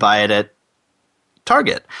get if you buy it at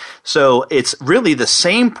Target. So it's really the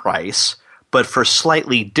same price, but for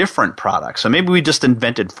slightly different products. So maybe we just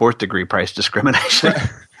invented fourth-degree price discrimination.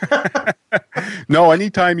 No,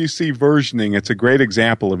 anytime you see versioning, it's a great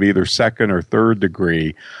example of either second or third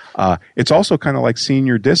degree. It's also kind of like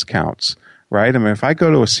senior discounts, right? I mean, if I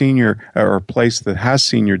go to a senior or a place that has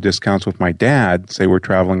senior discounts with my dad, say we're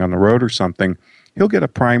traveling on the road or something, he'll get a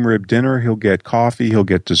prime rib dinner, he'll get coffee, he'll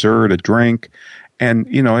get dessert, a drink, and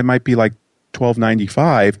it might be like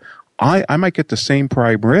 $12.95. I might get the same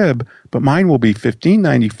prime rib, but mine will be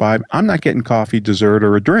 $15.95. I'm not getting coffee, dessert,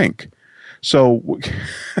 or a drink. So,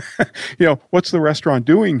 what's the restaurant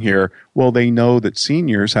doing here? Well, they know that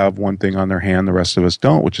seniors have one thing on their hand the rest of us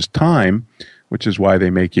don't, which is time, which is why they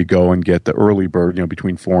make you go and get the early bird,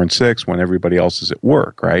 between 4 and 6 when everybody else is at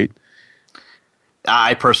work, right?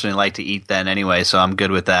 I personally like to eat then anyway, so I'm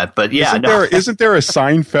good with that. But yeah, isn't there a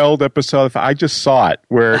Seinfeld episode? I just saw it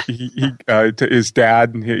where he to his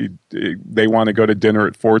dad, they want to go to dinner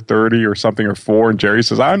at 4:30 or something or 4, and Jerry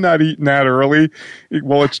says, "I'm not eating that early."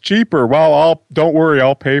 Well, it's cheaper. Well, don't worry,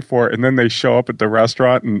 I'll pay for it. And then they show up at the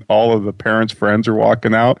restaurant, and all of the parents' friends are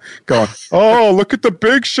walking out, going, "Oh, look at the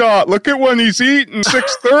big shot! Look at when he's eating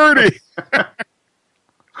 6:30."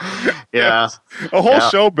 Yeah, a whole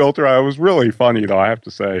show built around. It was really funny, though, I have to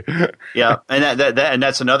say. Yeah, and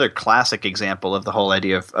that's another classic example of the whole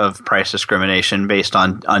idea of price discrimination based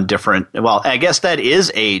on different. Well, I guess that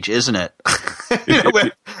is age, isn't it?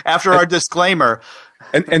 After our disclaimer,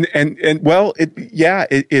 and well,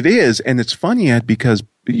 it is, and it's funny, Ed, because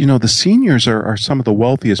the seniors are some of the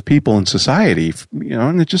wealthiest people in society,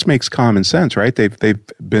 and it just makes common sense, right? They've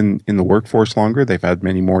been in the workforce longer. They've had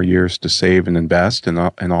many more years to save and invest and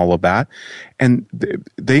all of that. And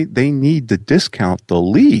they need to discount the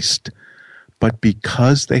least. But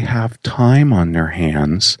because they have time on their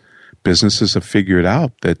hands, businesses have figured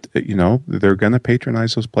out that, they're going to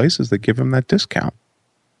patronize those places that give them that discount.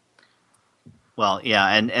 Well, yeah,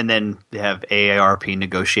 and then they have AARP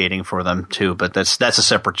negotiating for them too, but that's a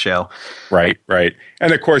separate show. Right.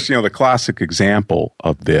 And of course, the classic example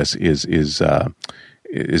of this is the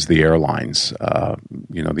airlines.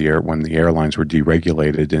 When the airlines were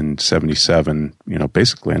deregulated in '77,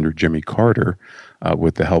 basically under Jimmy Carter,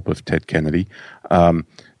 with the help of Ted Kennedy.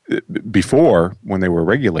 Before, when they were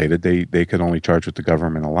regulated, they could only charge what the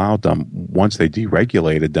government allowed them. Once they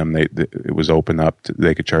deregulated them, it was open up.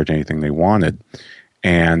 They could charge anything they wanted.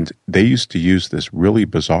 And they used to use this really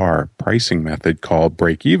bizarre pricing method called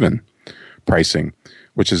break-even pricing,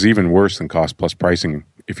 which is even worse than cost-plus pricing,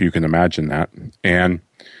 if you can imagine that. And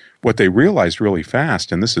what they realized really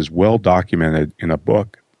fast, and this is well documented in a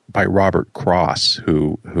book by Robert Cross,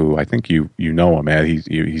 who I think you know him, Ed.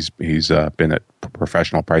 He's been at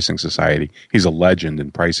Professional Pricing Society. He's a legend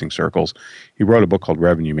in pricing circles. He wrote a book called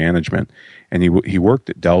Revenue Management, and he worked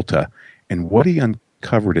at Delta. And what he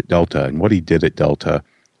uncovered at Delta and what he did at Delta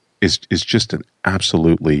is just an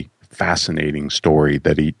absolutely fascinating story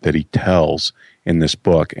that he tells in this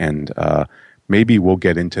book. And maybe we'll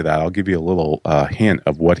get into that. I'll give you a little hint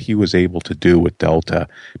of what he was able to do with Delta,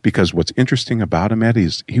 because what's interesting about him, Ed,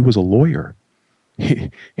 is he was a lawyer.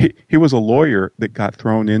 He was a lawyer that got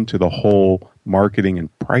thrown into the whole marketing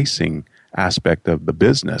and pricing aspect of the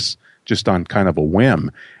business just on kind of a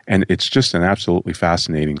whim. And it's just an absolutely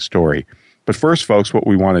fascinating story. But first, folks, what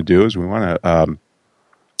we want to do is we want to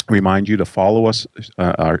remind you to follow us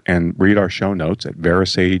and read our show notes at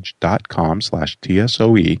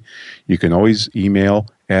verasage.com/TSOE. You can always email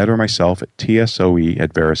Ed or myself at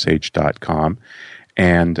tsoe@verasage.com.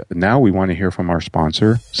 And now we want to hear from our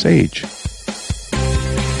sponsor, Sage.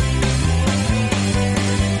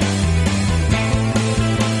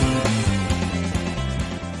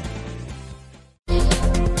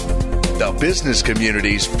 The business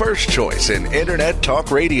community's first choice in Internet Talk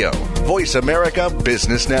Radio. Voice America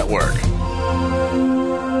Business Network.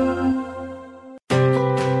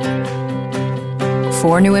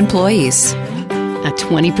 Four new employees. A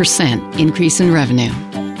 20% increase in revenue.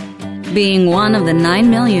 Being one of the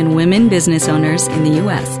 9 million women business owners in the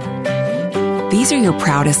U.S. These are your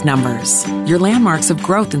proudest numbers, your landmarks of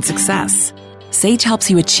growth and success. Sage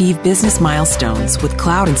helps you achieve business milestones with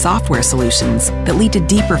cloud and software solutions that lead to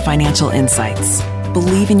deeper financial insights.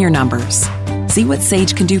 Believe in your numbers. See what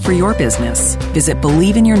Sage can do for your business. Visit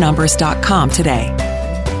BelieveInYourNumbers.com today.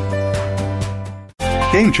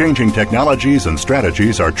 Game-changing technologies and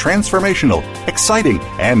strategies are transformational, exciting,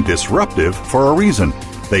 and disruptive for a reason.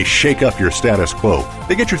 They shake up your status quo.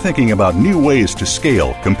 They get you thinking about new ways to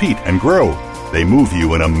scale, compete, and grow. They move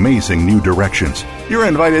you in amazing new directions. You're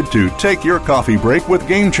invited to take your coffee break with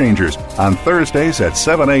Game Changers on Thursdays at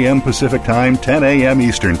 7 a.m. Pacific Time, 10 a.m.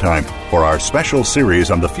 Eastern Time for our special series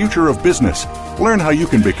on the future of business. Learn how you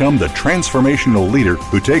can become the transformational leader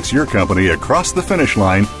who takes your company across the finish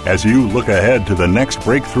line as you look ahead to the next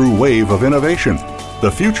breakthrough wave of innovation.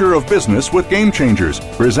 The Future of Business with Game Changers,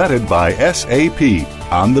 presented by SAP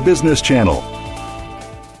on the Business Channel.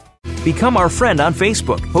 Become our friend on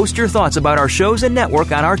Facebook. Post your thoughts about our shows and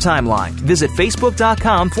network on our timeline. Visit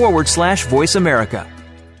Facebook.com/Voice America.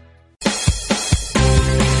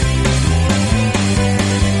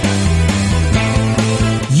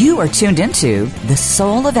 You are tuned into The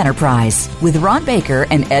Soul of Enterprise with Ron Baker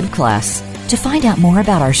and Ed Kless. To find out more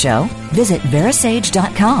about our show, visit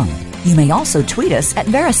verasage.com. You may also tweet us at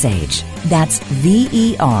Verasage. That's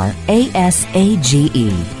VERASAGE.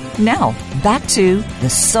 Now, back to The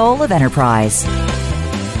Soul of Enterprise.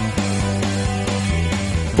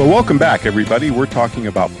 Well, welcome back, everybody. We're talking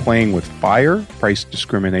about playing with fire, price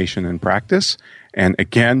discrimination in practice. And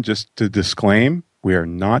again, just to disclaim, we are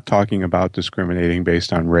not talking about discriminating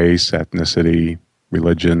based on race, ethnicity,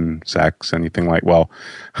 religion, sex, anything like, well,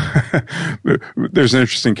 there's an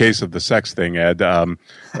interesting case of the sex thing, Ed.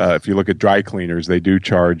 If you look at dry cleaners, they do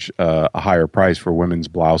charge a higher price for women's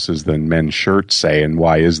blouses than men's shirts, say. And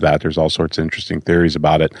why is that? There's all sorts of interesting theories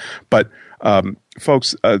about it. But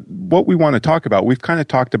folks, what we want to talk about, we've kind of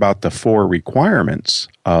talked about the 4 requirements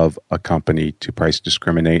of a company to price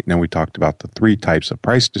discriminate, and then we talked about the 3 types of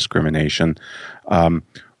price discrimination.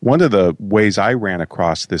 One of the ways I ran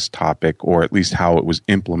across this topic, or at least how it was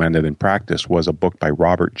implemented in practice, was a book by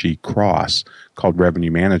Robert G. Cross called Revenue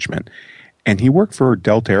Management. And he worked for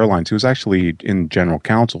Delta Airlines. He was actually in general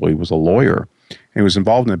counsel. He was a lawyer. He was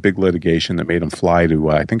involved in a big litigation that made him fly to,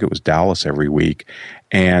 I think it was Dallas every week.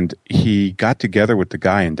 And he got together with the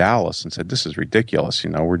guy in Dallas and said, this is ridiculous. You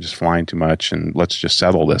know, we're just flying too much and let's just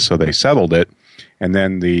settle this. So they settled it. And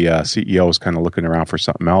then the CEO was kind of looking around for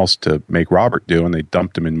something else to make Robert do, and they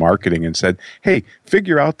dumped him in marketing and said, hey,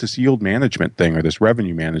 figure out this yield management thing or this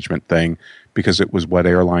revenue management thing, because it was what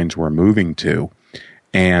airlines were moving to.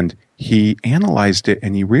 And he analyzed it,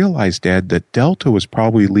 and he realized, Ed, that Delta was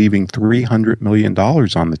probably leaving $300 million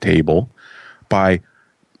on the table by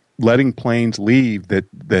letting planes leave that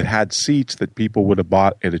had seats that people would have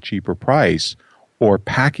bought at a cheaper price, or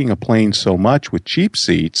packing a plane so much with cheap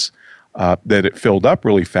seats that it filled up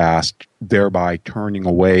really fast, thereby turning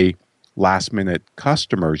away last-minute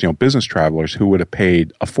customers, business travelers who would have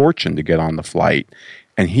paid a fortune to get on the flight.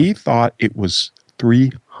 And he thought it was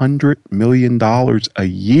 $300 million a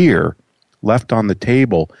year left on the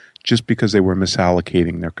table just because they were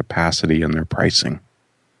misallocating their capacity and their pricing.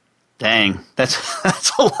 Dang,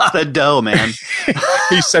 that's a lot of dough, man.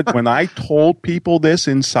 He said, when I told people this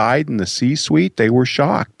inside in the C-suite, they were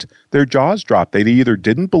shocked. Their jaws dropped. They either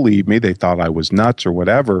didn't believe me, they thought I was nuts or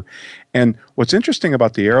whatever. And what's interesting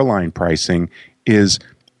about the airline pricing is,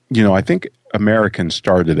 I think American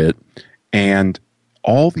started it, and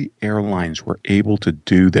all the airlines were able to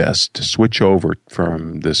do this, to switch over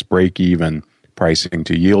from this break-even pricing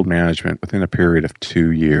to yield management within a period of 2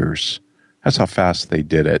 years. That's how fast they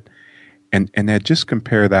did it. And Ed, just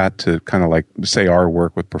compare that to kind of like, say, our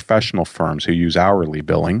work with professional firms who use hourly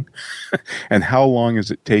billing, and how long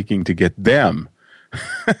is it taking to get them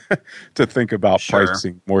to think about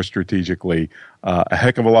pricing more strategically? A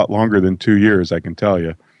heck of a lot longer than 2 years, I can tell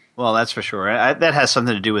you. Well, that's for sure. That has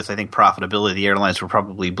something to do with, I think, profitability. The airlines were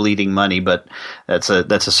probably bleeding money, but that's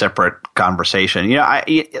a separate conversation.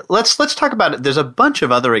 Let's talk about it. There's a bunch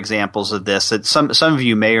of other examples of this that some of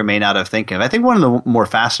you may or may not have think of. I think one of the more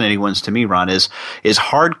fascinating ones to me, Ron, is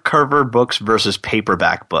hardcover books versus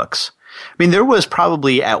paperback books. I mean, there was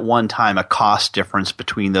probably at one time a cost difference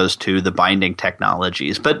between those two, the binding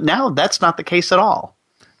technologies, but now that's not the case at all.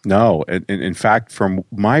 No. In fact, from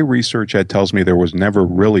my research, it tells me there was never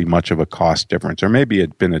really much of a cost difference. Or maybe it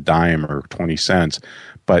had been a dime or 20 cents,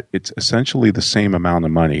 but it's essentially the same amount of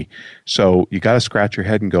money. So you got to scratch your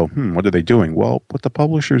head and go, what are they doing? Well, what the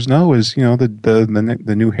publishers know is,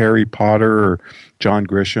 the new Harry Potter or John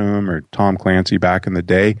Grisham or Tom Clancy back in the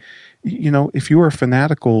day, if you were a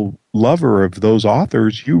fanatical lover of those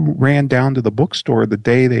authors, you ran down to the bookstore the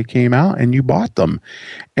day they came out and you bought them.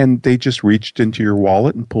 And they just reached into your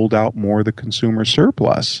wallet and pulled out more of the consumer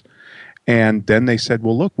surplus. And then they said,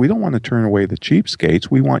 well, look, we don't want to turn away the cheapskates.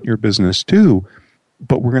 We want your business too,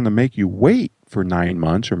 but we're going to make you wait for 9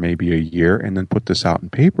 months or maybe a year and then put this out in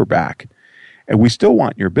paperback. And we still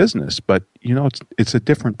want your business, but it's a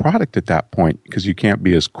different product at that point because you can't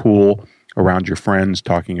be as cool around your friends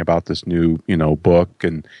talking about this new, book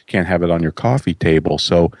and can't have it on your coffee table.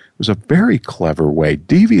 So it was a very clever way,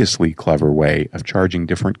 deviously clever way of charging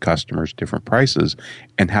different customers different prices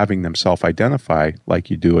and having them self-identify like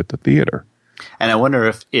you do at the theater. And I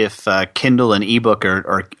wonder if Kindle and ebook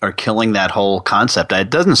are killing that whole concept. It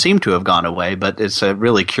doesn't seem to have gone away, but it's a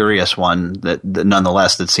really curious one that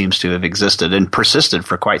nonetheless that seems to have existed and persisted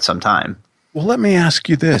for quite some time. Well, let me ask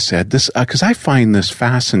you this, Ed, because I find this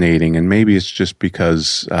fascinating, and maybe it's just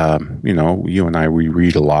because, you and I, we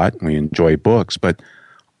read a lot and we enjoy books, but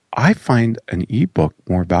I find an ebook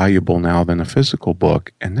more valuable now than a physical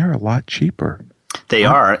book, and they're a lot cheaper. They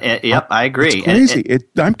are. Yep, I agree. It's crazy.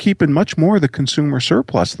 I'm keeping much more of the consumer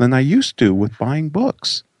surplus than I used to with buying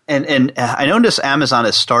books. And I notice Amazon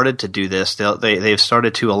has started to do this. They've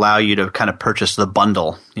started to allow you to kind of purchase the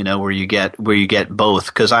bundle, where you get both.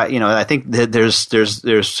 Because I think that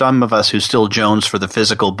there's some of us who still jones for the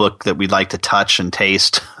physical book that we'd like to touch and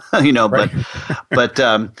taste, Right.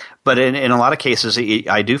 But in a lot of cases,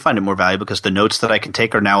 I do find it more valuable because the notes that I can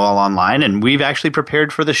take are now all online, and we've actually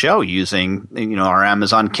prepared for the show using our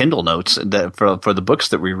Amazon Kindle notes for the books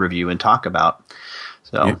that we review and talk about.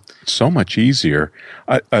 It's so much easier.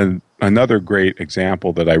 Another great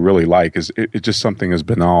example that I really like is it's just something as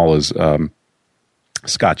banal as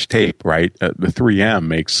Scotch tape, right? The 3M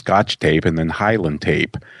makes Scotch tape and then Highland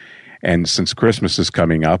tape. And since Christmas is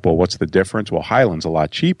coming up, well, what's the difference? Well, Highland's a lot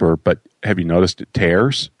cheaper, but have you noticed it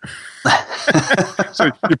tears? So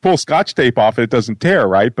you pull Scotch tape off, it doesn't tear,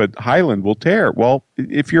 right? But Highland will tear. Well,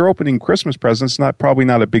 if you're opening Christmas presents, probably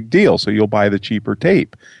not a big deal. So you'll buy the cheaper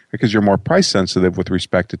tape because you're more price sensitive with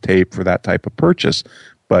respect to tape for that type of purchase.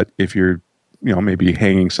 But if you're, maybe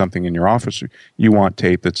hanging something in your office, you want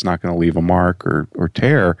tape that's not going to leave a mark or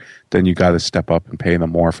tear, then you got to step up and pay them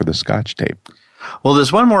more for the Scotch tape. Well,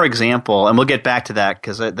 there's one more example, and we'll get back to that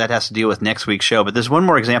because that has to deal with next week's show. But there's one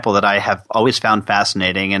more example that I have always found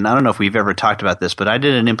fascinating, and I don't know if we've ever talked about this, but I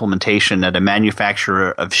did an implementation at a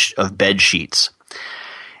manufacturer of bed sheets.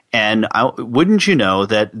 And wouldn't you know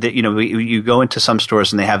that you go into some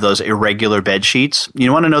stores and they have those irregular bed sheets?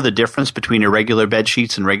 You want to know the difference between irregular bed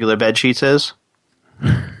sheets and regular bed sheets is?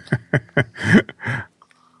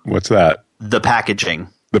 What's that? The packaging.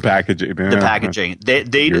 The packaging. The packaging.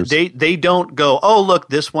 They don't go, oh, look,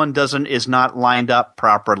 this one is not lined up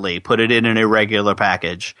properly. Put it in an irregular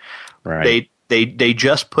package. Right. They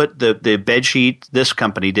just put the bed sheet, this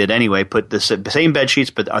company did anyway, put the same bed sheets,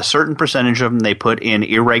 but a certain percentage of them they put in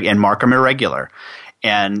and mark them irregular.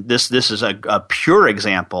 And this is a pure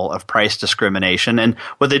example of price discrimination. And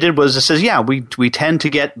what they did was it says, we tend to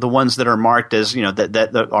get the ones that are marked as,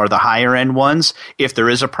 that are the higher end ones. If there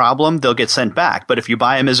is a problem, they'll get sent back. But if you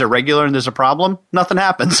buy them as irregular and there's a problem, nothing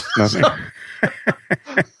happens. Nothing.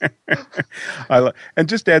 And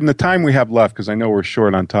just adding the time we have left, because I know we're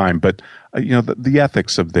short on time, but the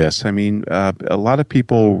ethics of this. I mean, a lot of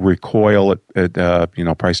people recoil at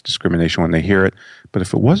price discrimination when they hear it. But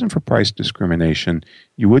if it wasn't for price discrimination,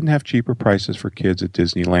 you wouldn't have cheaper prices for kids at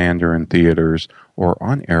Disneyland or in theaters or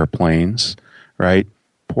on airplanes, right?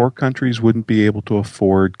 Poor countries wouldn't be able to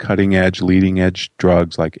afford cutting-edge, leading-edge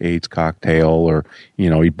drugs like AIDS cocktail or,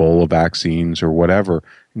 Ebola vaccines or whatever.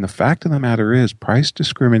 And the fact of the matter is price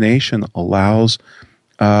discrimination allows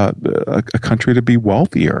a country to be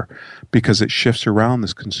wealthier because it shifts around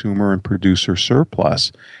this consumer and producer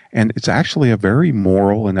surplus. And it's actually a very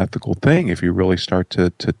moral and ethical thing if you really start to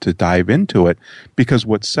dive into it, because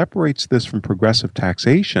what separates this from progressive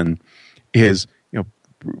taxation is,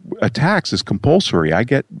 a tax is compulsory.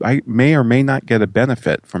 I may or may not get a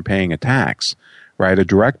benefit from paying a tax, right? A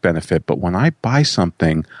direct benefit. But when I buy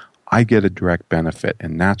something, I get a direct benefit,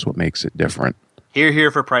 and that's what makes it different.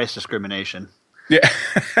 Here for price discrimination. Yeah.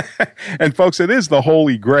 And folks, it is the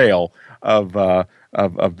holy grail of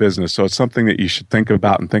business. So it's something that you should think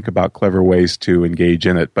about and think about clever ways to engage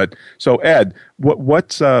in it. But so Ed,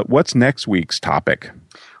 what's next week's topic?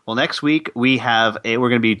 Well, next week we're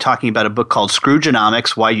going to be talking about a book called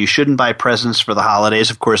Scroogenomics, Why You Shouldn't Buy Presents for the Holidays.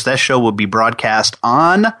 Of course, that show will be broadcast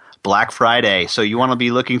on Black Friday. So you want to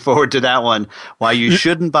be looking forward to that one, Why You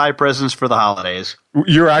Shouldn't Buy Presents for the Holidays.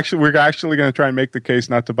 We're actually going to try and make the case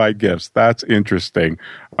not to buy gifts. That's interesting.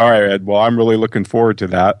 All right, Ed. Well, I'm really looking forward to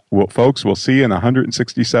that. Well, folks, we'll see you in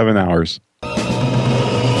 167 hours.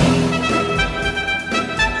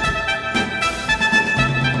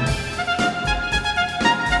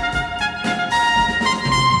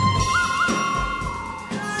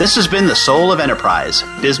 This has been The Soul of Enterprise,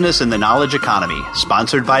 Business in the Knowledge Economy,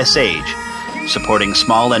 sponsored by Sage, supporting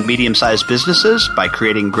small and medium-sized businesses by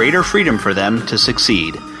creating greater freedom for them to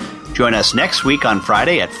succeed. Join us next week on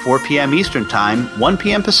Friday at 4 p.m. Eastern Time, 1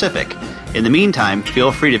 p.m. Pacific. In the meantime,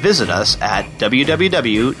 feel free to visit us at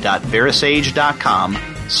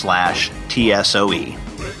www.verisage.com/TSOE.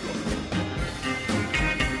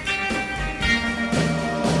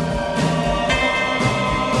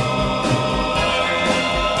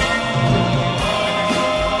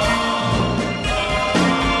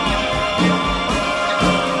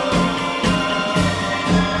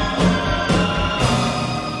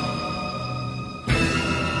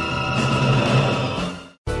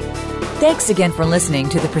 Thanks again for listening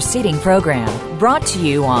to the preceding program, brought to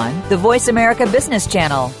you on the Voice America Business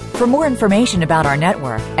Channel. For more information about our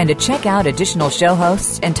network and to check out additional show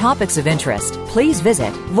hosts and topics of interest, please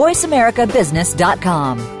visit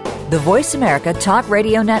voiceamericabusiness.com. The Voice America Talk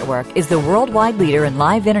Radio Network is the worldwide leader in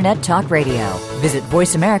live Internet talk radio. Visit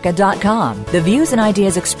voiceamerica.com. The views and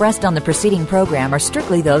ideas expressed on the preceding program are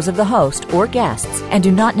strictly those of the host or guests and do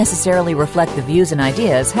not necessarily reflect the views and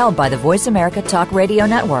ideas held by the Voice America Talk Radio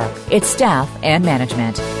Network, its staff, and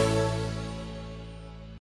management.